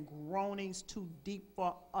yearnings and groanings too deep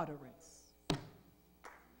for utterance.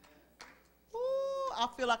 Ooh, I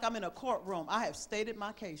feel like I'm in a courtroom. I have stated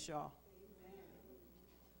my case, y'all.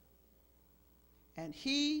 And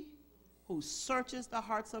he who searches the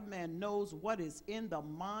hearts of men knows what is in the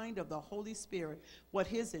mind of the Holy Spirit, what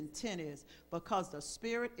his intent is, because the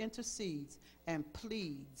Spirit intercedes and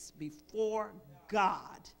pleads before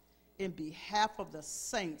God in behalf of the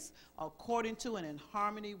saints according to and in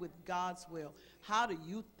harmony with God's will. How do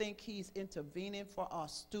you think he's intervening for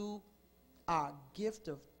us? Through our gift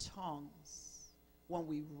of tongues, when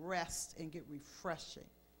we rest and get refreshing.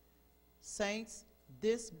 Saints,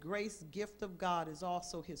 this grace gift of God is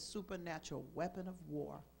also his supernatural weapon of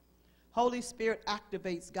war. Holy Spirit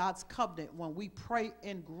activates God's covenant when we pray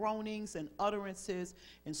in groanings and utterances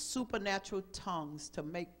in supernatural tongues to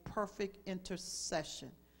make perfect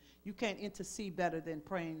intercession. You can't intercede better than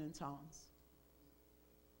praying in tongues.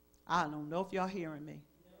 I don't know if y'all hearing me.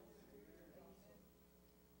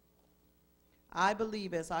 I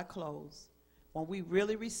believe as I close, when we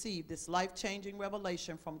really receive this life-changing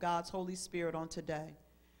revelation from God's Holy Spirit on today,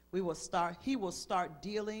 he will start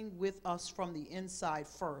dealing with us from the inside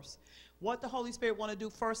first. What the Holy Spirit want to do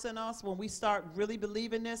first in us when we start really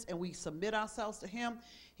believing this and we submit ourselves to him,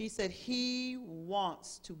 he said he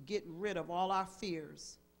wants to get rid of all our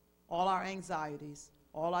fears, all our anxieties,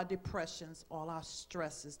 all our depressions, all our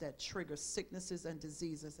stresses that trigger sicknesses and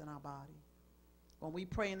diseases in our body. When we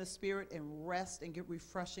pray in the Spirit and rest and get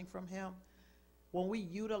refreshing from him, when we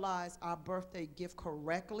utilize our birthday gift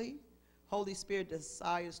correctly, Holy Spirit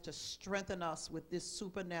desires to strengthen us with this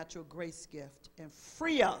supernatural grace gift and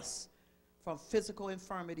free us from physical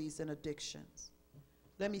infirmities and addictions.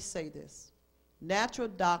 Let me say this. Natural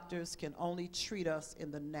doctors can only treat us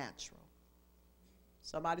in the natural.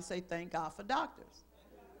 Somebody say, thank God for doctors.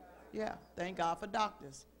 Yeah, thank God for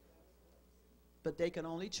doctors. But they can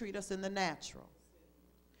only treat us in the natural.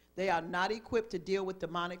 They are not equipped to deal with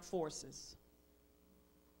demonic forces.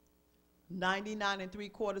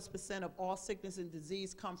 99.75% of all sickness and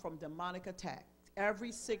disease come from demonic attack. Every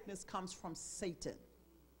sickness comes from Satan.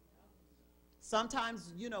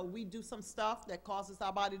 Sometimes, we do some stuff that causes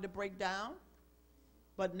our body to break down,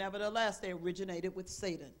 but nevertheless, they originated with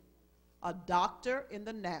Satan. A doctor in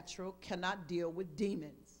the natural cannot deal with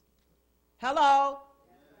demons. Hello?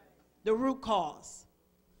 The root cause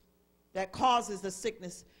that causes the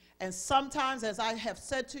sickness. And sometimes, as I have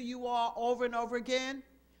said to you all over and over again,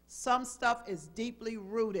 some stuff is deeply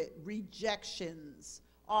rooted, rejections,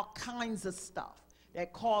 all kinds of stuff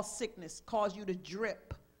that cause sickness, cause you to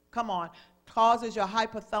drip. Come on, causes your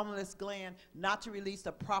hypothalamus gland not to release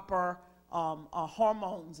the proper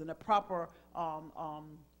hormones and the proper,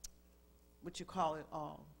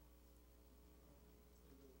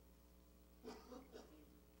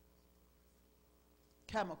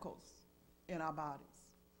 chemicals in our bodies.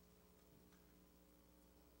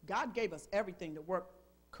 God gave us everything to work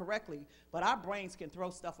correctly, but our brains can throw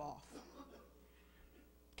stuff off.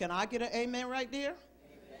 Can I get an amen right there?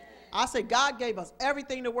 Amen. I say God gave us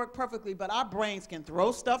everything to work perfectly, but our brains can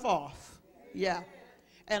throw stuff off. Yeah.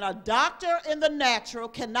 And a doctor in the natural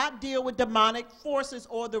cannot deal with demonic forces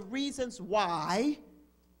or the reasons why.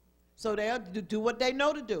 So they'll do what they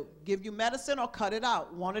know to do. Give you medicine or cut it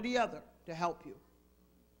out, one or the other, to help you.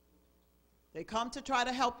 They come to try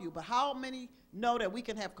to help you, but how many know that we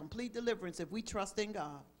can have complete deliverance if we trust in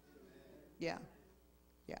God? Yeah.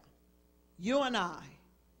 Yeah. You and I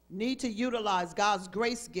need to utilize God's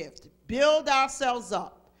grace gift, build ourselves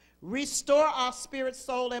up, restore our spirit,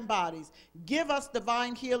 soul, and bodies, give us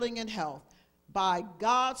divine healing and health by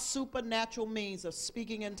God's supernatural means of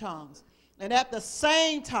speaking in tongues. And at the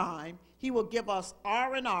same time, he will give us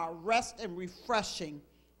R&R, rest and refreshing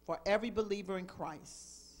for every believer in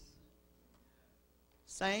Christ.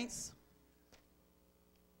 Saints,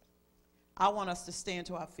 I want us to stand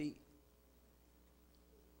to our feet.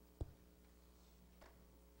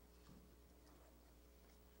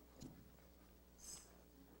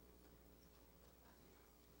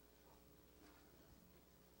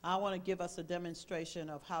 I want to give us a demonstration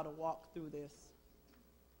of how to walk through this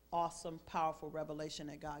awesome, powerful revelation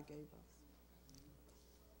that God gave us.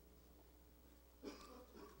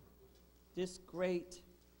 this great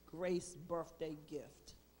grace birthday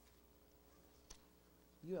gift.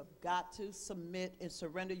 You have got to submit and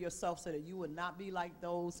surrender yourself so that you will not be like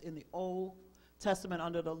those in the Old Testament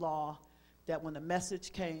under the law, that when the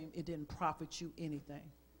message came, it didn't profit you anything.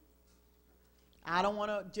 I don't want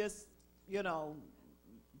to just,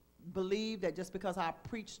 believe that just because I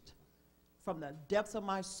preached from the depths of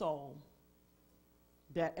my soul,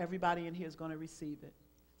 that everybody in here is going to receive it.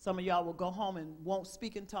 Some of y'all will go home and won't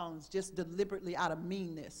speak in tongues just deliberately out of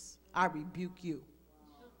meanness. I rebuke you.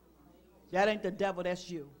 That ain't the devil, that's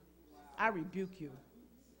you. I rebuke you.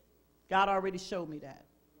 God already showed me that.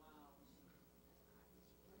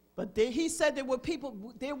 But he said there would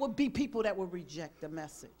be people that would reject the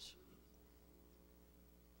message.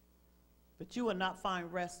 But you will not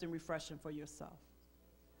find rest and refreshing for yourself.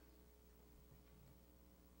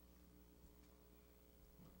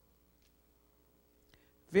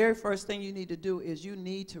 Very first thing you need to do is you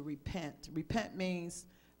need to repent. Repent means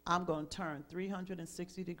I'm going to turn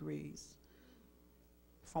 360 degrees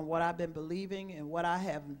from what I've been believing and what I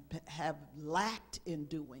have lacked in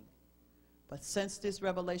doing. But since this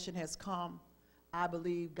revelation has come, I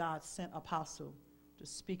believe God sent Apostle to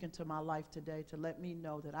speak into my life today to let me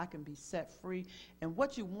know that I can be set free. And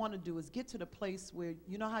what you want to do is get to the place where,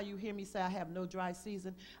 you know how you hear me say I have no dry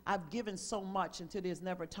season? I've given so much until there's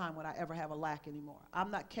never a time when I ever have a lack anymore. I'm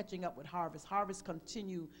not catching up with harvest. Harvest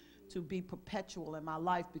continue to be perpetual in my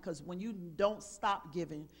life, because when you don't stop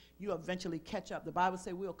giving, you eventually catch up. The Bible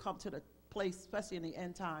says we'll come to the place, especially in the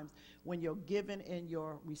end times, when your giving and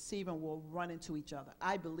your receiving will run into each other.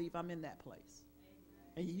 I believe I'm in that place.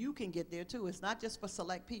 And you can get there too. It's not just for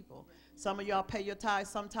select people. Some of y'all pay your tithes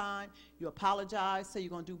sometime, you apologize, say you're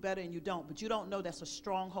going to do better, and you don't. But you don't know that's a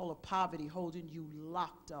stronghold of poverty holding you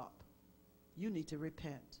locked up. You need to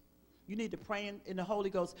repent. You need to pray in the Holy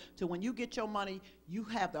Ghost till when you get your money, you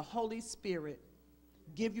have the Holy Spirit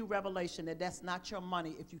give you revelation that that's not your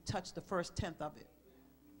money if you touch the first tenth of it.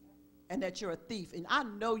 And that you're a thief. And I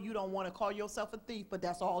know you don't want to call yourself a thief, but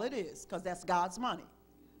that's all it is, because that's God's money.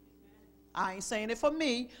 I ain't saying it for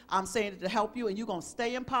me. I'm saying it to help you, and you're going to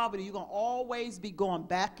stay in poverty. You're going to always be going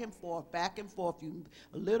back and forth, back and forth. You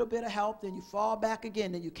a little bit of help, then you fall back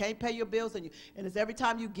again. Then you can't pay your bills, and it's every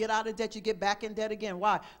time you get out of debt, you get back in debt again.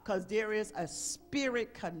 Why? Because there is a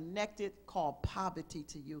spirit connected called poverty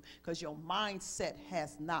to you, because your mindset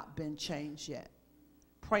has not been changed yet.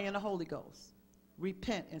 Pray in the Holy Ghost.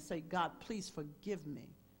 Repent and say, God, please forgive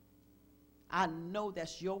me. I know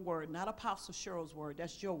that's your word, not Apostle Cheryl's word.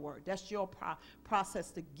 That's your word. That's your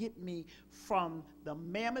process to get me from the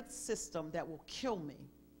mammoth system that will kill me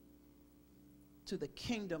to the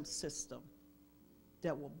kingdom system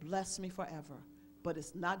that will bless me forever. But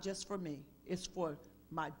it's not just for me. It's for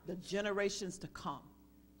the generations to come.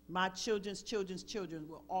 My children's children's children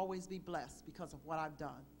will always be blessed because of what I've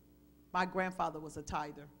done. My grandfather was a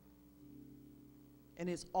tither, and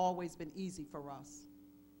it's always been easy for us.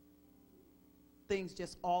 Things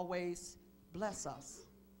just always bless us.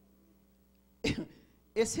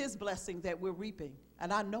 It's his blessing that we're reaping,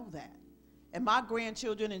 and I know that. And my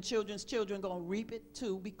grandchildren and children's children going to reap it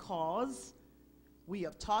too, because we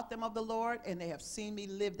have taught them of the Lord, and they have seen me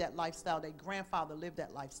live that lifestyle. Their grandfather lived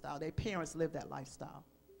that lifestyle. Their parents lived that lifestyle.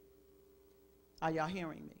 Are y'all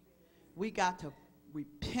hearing me? We got to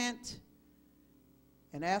repent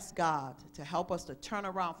and ask God to help us to turn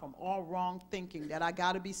around from all wrong thinking, that I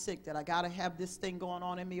got to be sick, that I got to have this thing going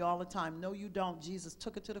on in me all the time. No, you don't. Jesus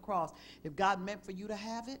took it to the cross. If God meant for you to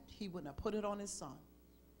have it, he wouldn't have put it on his son.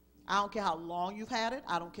 I don't care how long you've had it.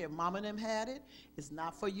 I don't care if mama and them had it. It's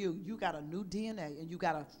not for you. You got a new DNA, and you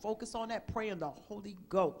got to focus on that, pray in the Holy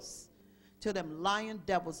Ghost till them lying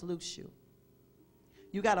devils loose you.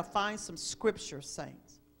 You got to find some scripture,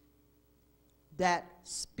 saints, that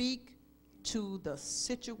speak to the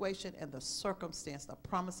situation and the circumstance, the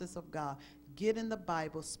promises of God. Get in the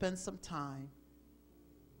Bible, spend some time,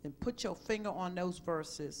 and put your finger on those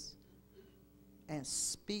verses and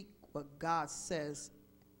speak what God says,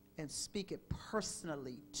 and speak it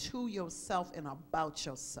personally to yourself and about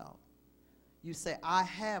yourself. You say, I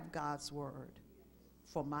have God's word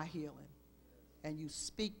for my healing. And you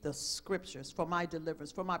speak the scriptures for my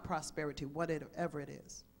deliverance, for my prosperity, whatever it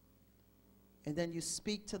is. And then you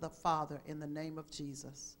speak to the Father in the name of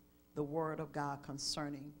Jesus, the word of God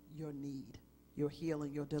concerning your need, your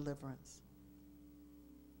healing, your deliverance.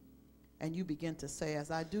 And you begin to say,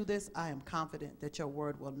 as I do this, I am confident that your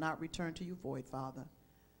word will not return to you void, Father,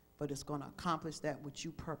 but it's going to accomplish that which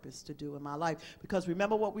you purpose to do in my life. Because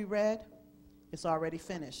remember what we read? It's already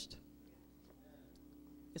finished.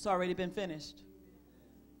 It's already been finished.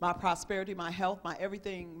 My prosperity, my health, my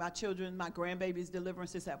everything, my children, my grandbabies'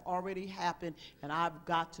 deliverances have already happened, and I've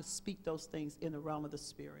got to speak those things in the realm of the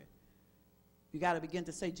Spirit. You got to begin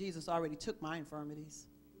to say, Jesus already took my infirmities.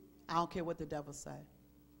 I don't care what the devil say.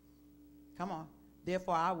 Come on.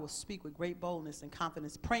 Therefore, I will speak with great boldness and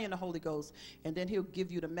confidence. Pray in the Holy Ghost, and then he'll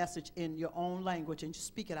give you the message in your own language, and you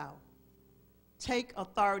speak it out. Take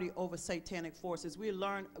authority over satanic forces. We're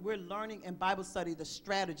learning in Bible study the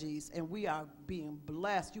strategies, and we are being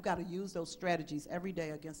blessed. You got to use those strategies every day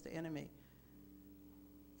against the enemy.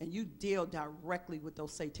 And you deal directly with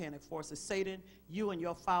those satanic forces. Satan, you and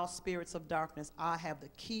your foul spirits of darkness, I have the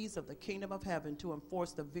keys of the kingdom of heaven to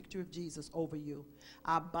enforce the victory of Jesus over you.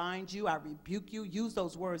 I bind you, I rebuke you. Use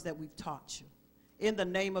those words that we've taught you. In the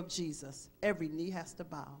name of Jesus, every knee has to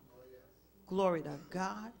bow. Glory to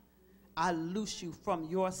God. I loose you from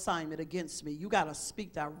your assignment against me. You got to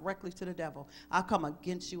speak directly to the devil. I come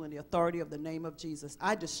against you in the authority of the name of Jesus.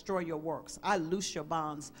 I destroy your works. I loose your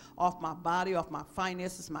bonds off my body, off my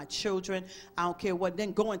finances, my children. I don't care what.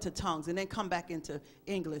 Then go into tongues and then come back into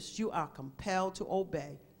English. You are compelled to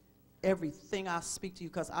obey everything I speak to you,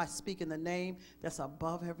 because I speak in the name that's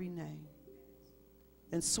above every name.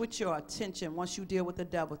 And switch your attention, once you deal with the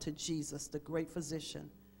devil, to Jesus, the great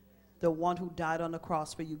physician, the one who died on the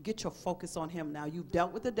cross for you. Get your focus on him now. You've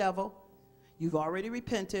dealt with the devil. You've already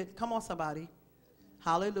repented. Come on, somebody.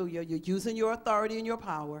 Hallelujah. You're using your authority and your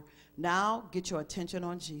power. Now get your attention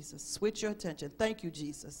on Jesus. Switch your attention. Thank you,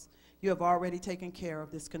 Jesus. You have already taken care of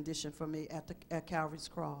this condition for me at Calvary's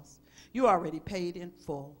cross. You already paid in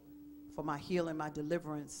full for my healing, my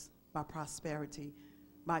deliverance, my prosperity,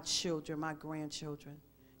 my children, my grandchildren.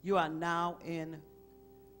 You are now in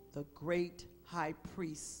the great high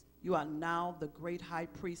priest. You are now the great high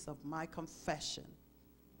priest of my confession.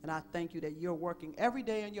 And I thank you that you're working every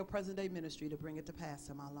day in your present day ministry to bring it to pass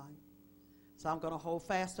in my life. So I'm going to hold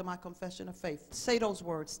fast to my confession of faith. Say those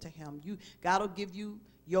words to him. God will give you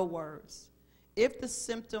your words. If the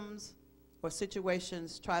symptoms or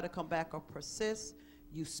situations try to come back or persist,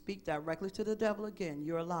 you speak directly to the devil again.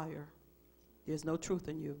 You're a liar. There's no truth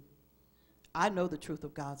in you. I know the truth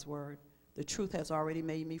of God's word. The truth has already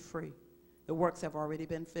made me free. The works have already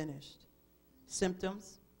been finished.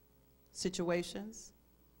 Symptoms, situations,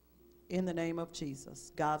 in the name of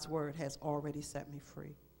Jesus, God's word has already set me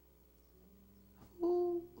free.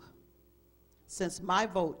 Ooh. Since my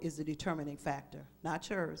vote is the determining factor, not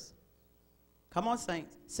yours. Come on,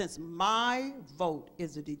 saints. Since my vote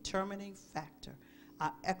is the determining factor, I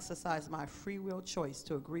exercise my free will choice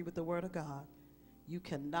to agree with the word of God. You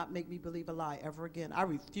cannot make me believe a lie ever again. I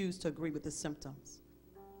refuse to agree with the symptoms.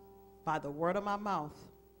 By the word of my mouth,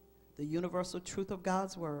 the universal truth of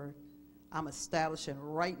God's word, I'm establishing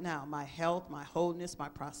right now my health, my wholeness, my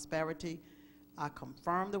prosperity. I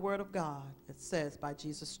confirm the word of God. It says, by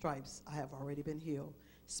Jesus' stripes, I have already been healed.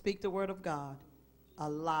 Speak the word of God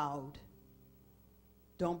aloud.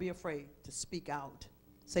 Don't be afraid to speak out.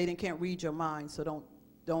 Satan can't read your mind, so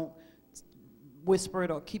don't whisper it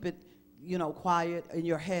or keep it, quiet in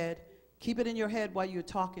your head. Keep it in your head while you're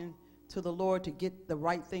talking to the Lord to get the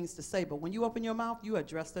right things to say. But when you open your mouth, you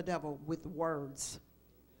address the devil with words.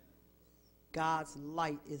 God's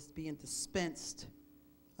light is being dispensed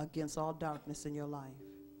against all darkness in your life,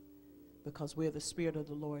 because where the Spirit of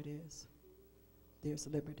the Lord is, there's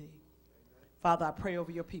liberty. Father, I pray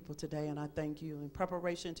over your people today, and I thank you. In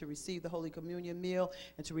preparation to receive the Holy Communion meal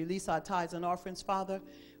and to release our tithes and offerings, Father,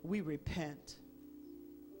 we repent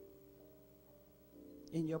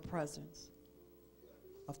in your presence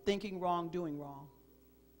of thinking wrong, doing wrong.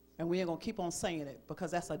 And we ain't going to keep on saying it,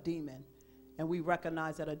 because that's a demon. And we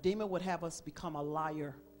recognize that a demon would have us become a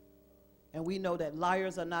liar. And we know that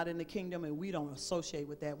liars are not in the kingdom, and we don't associate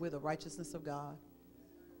with that. We're the righteousness of God.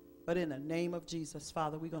 But in the name of Jesus,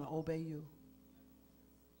 Father, we're going to obey you.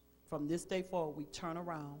 From this day forward, we turn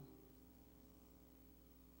around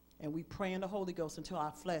and we pray in the Holy Ghost until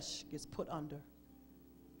our flesh gets put under.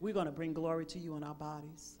 We're going to bring glory to you in our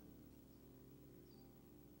bodies.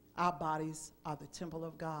 Our bodies are the temple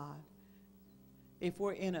of God. If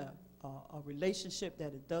we're in a relationship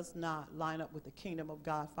that it does not line up with the kingdom of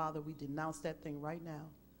God, Father, we denounce that thing right now.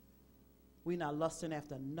 We're not lusting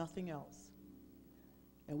after nothing else.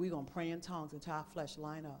 And we're going to pray in tongues until our flesh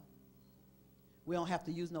line up. We don't have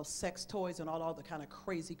to use no sex toys and all the kind of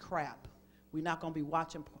crazy crap. We're not going to be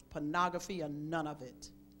watching pornography or none of it.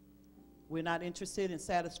 We're not interested in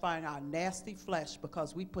satisfying our nasty flesh,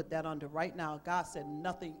 because we put that under right now. God said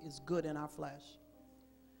nothing is good in our flesh.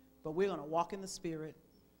 But we're going to walk in the Spirit.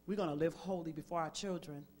 We're going to live holy before our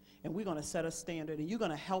children, and we're going to set a standard. And you're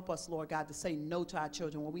going to help us, Lord God, to say no to our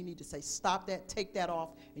children when we need to say, stop that, take that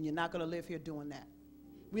off, and you're not going to live here doing that.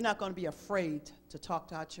 We're not going to be afraid to talk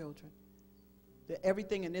to our children. That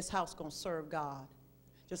everything in this house going to serve God.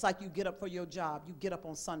 Just like you get up for your job, you get up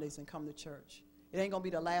on Sundays and come to church. It ain't going to be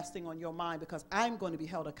the last thing on your mind because I'm going to be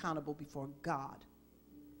held accountable before God.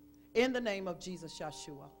 In the name of Jesus,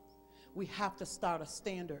 Yeshua, we have to start a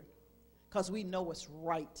standard because we know it's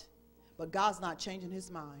right. But God's not changing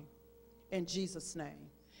his mind. In Jesus' name.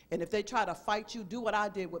 And if they try to fight you, do what I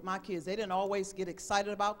did with my kids. They didn't always get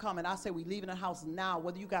excited about coming. I said, we leaving the house now.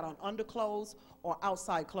 Whether you got on underclothes or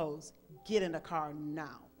outside clothes, get in the car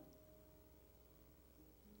now.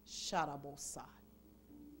 Shadabosai.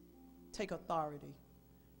 Take authority,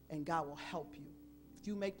 and God will help you. If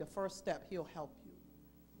you make the first step, he'll help you.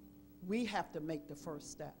 We have to make the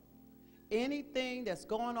first step. Anything that's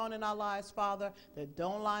going on in our lives, Father, that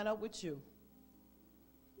don't line up with you,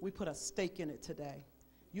 we put a stake in it today.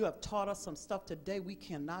 You have taught us some stuff today we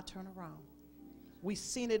cannot turn around. We've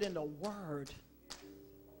seen it in the Word,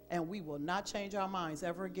 and we will not change our minds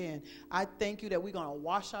ever again. I thank you that we're going to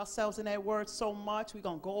wash ourselves in that Word so much. We're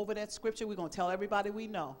going to go over that scripture. We're going to tell everybody we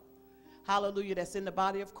know. Hallelujah, that's in the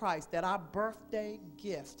body of Christ, that our birthday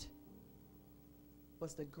gift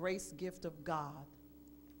was the grace gift of God,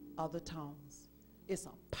 other tongues. It's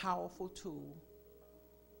a powerful tool.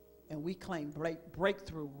 And we claim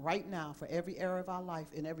breakthrough right now for every area of our life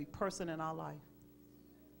and every person in our life.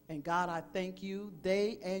 And God, I thank you,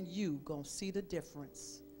 they and you going to see the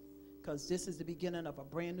difference because this is the beginning of a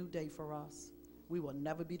brand new day for us. We will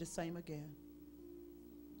never be the same again.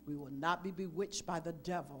 We will not be bewitched by the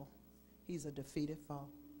devil. He's a defeated foe,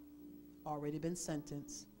 already been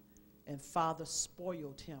sentenced. And Father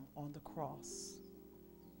spoiled him on the cross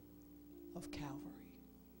of Calvary.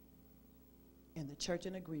 And the church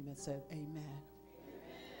in agreement said, amen. Amen.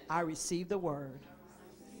 I receive the word.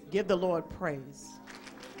 Give the Lord praise.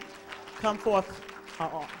 Come forth,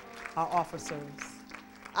 our officers.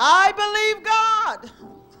 I believe God.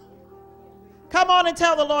 Come on and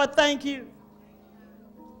tell the Lord thank you.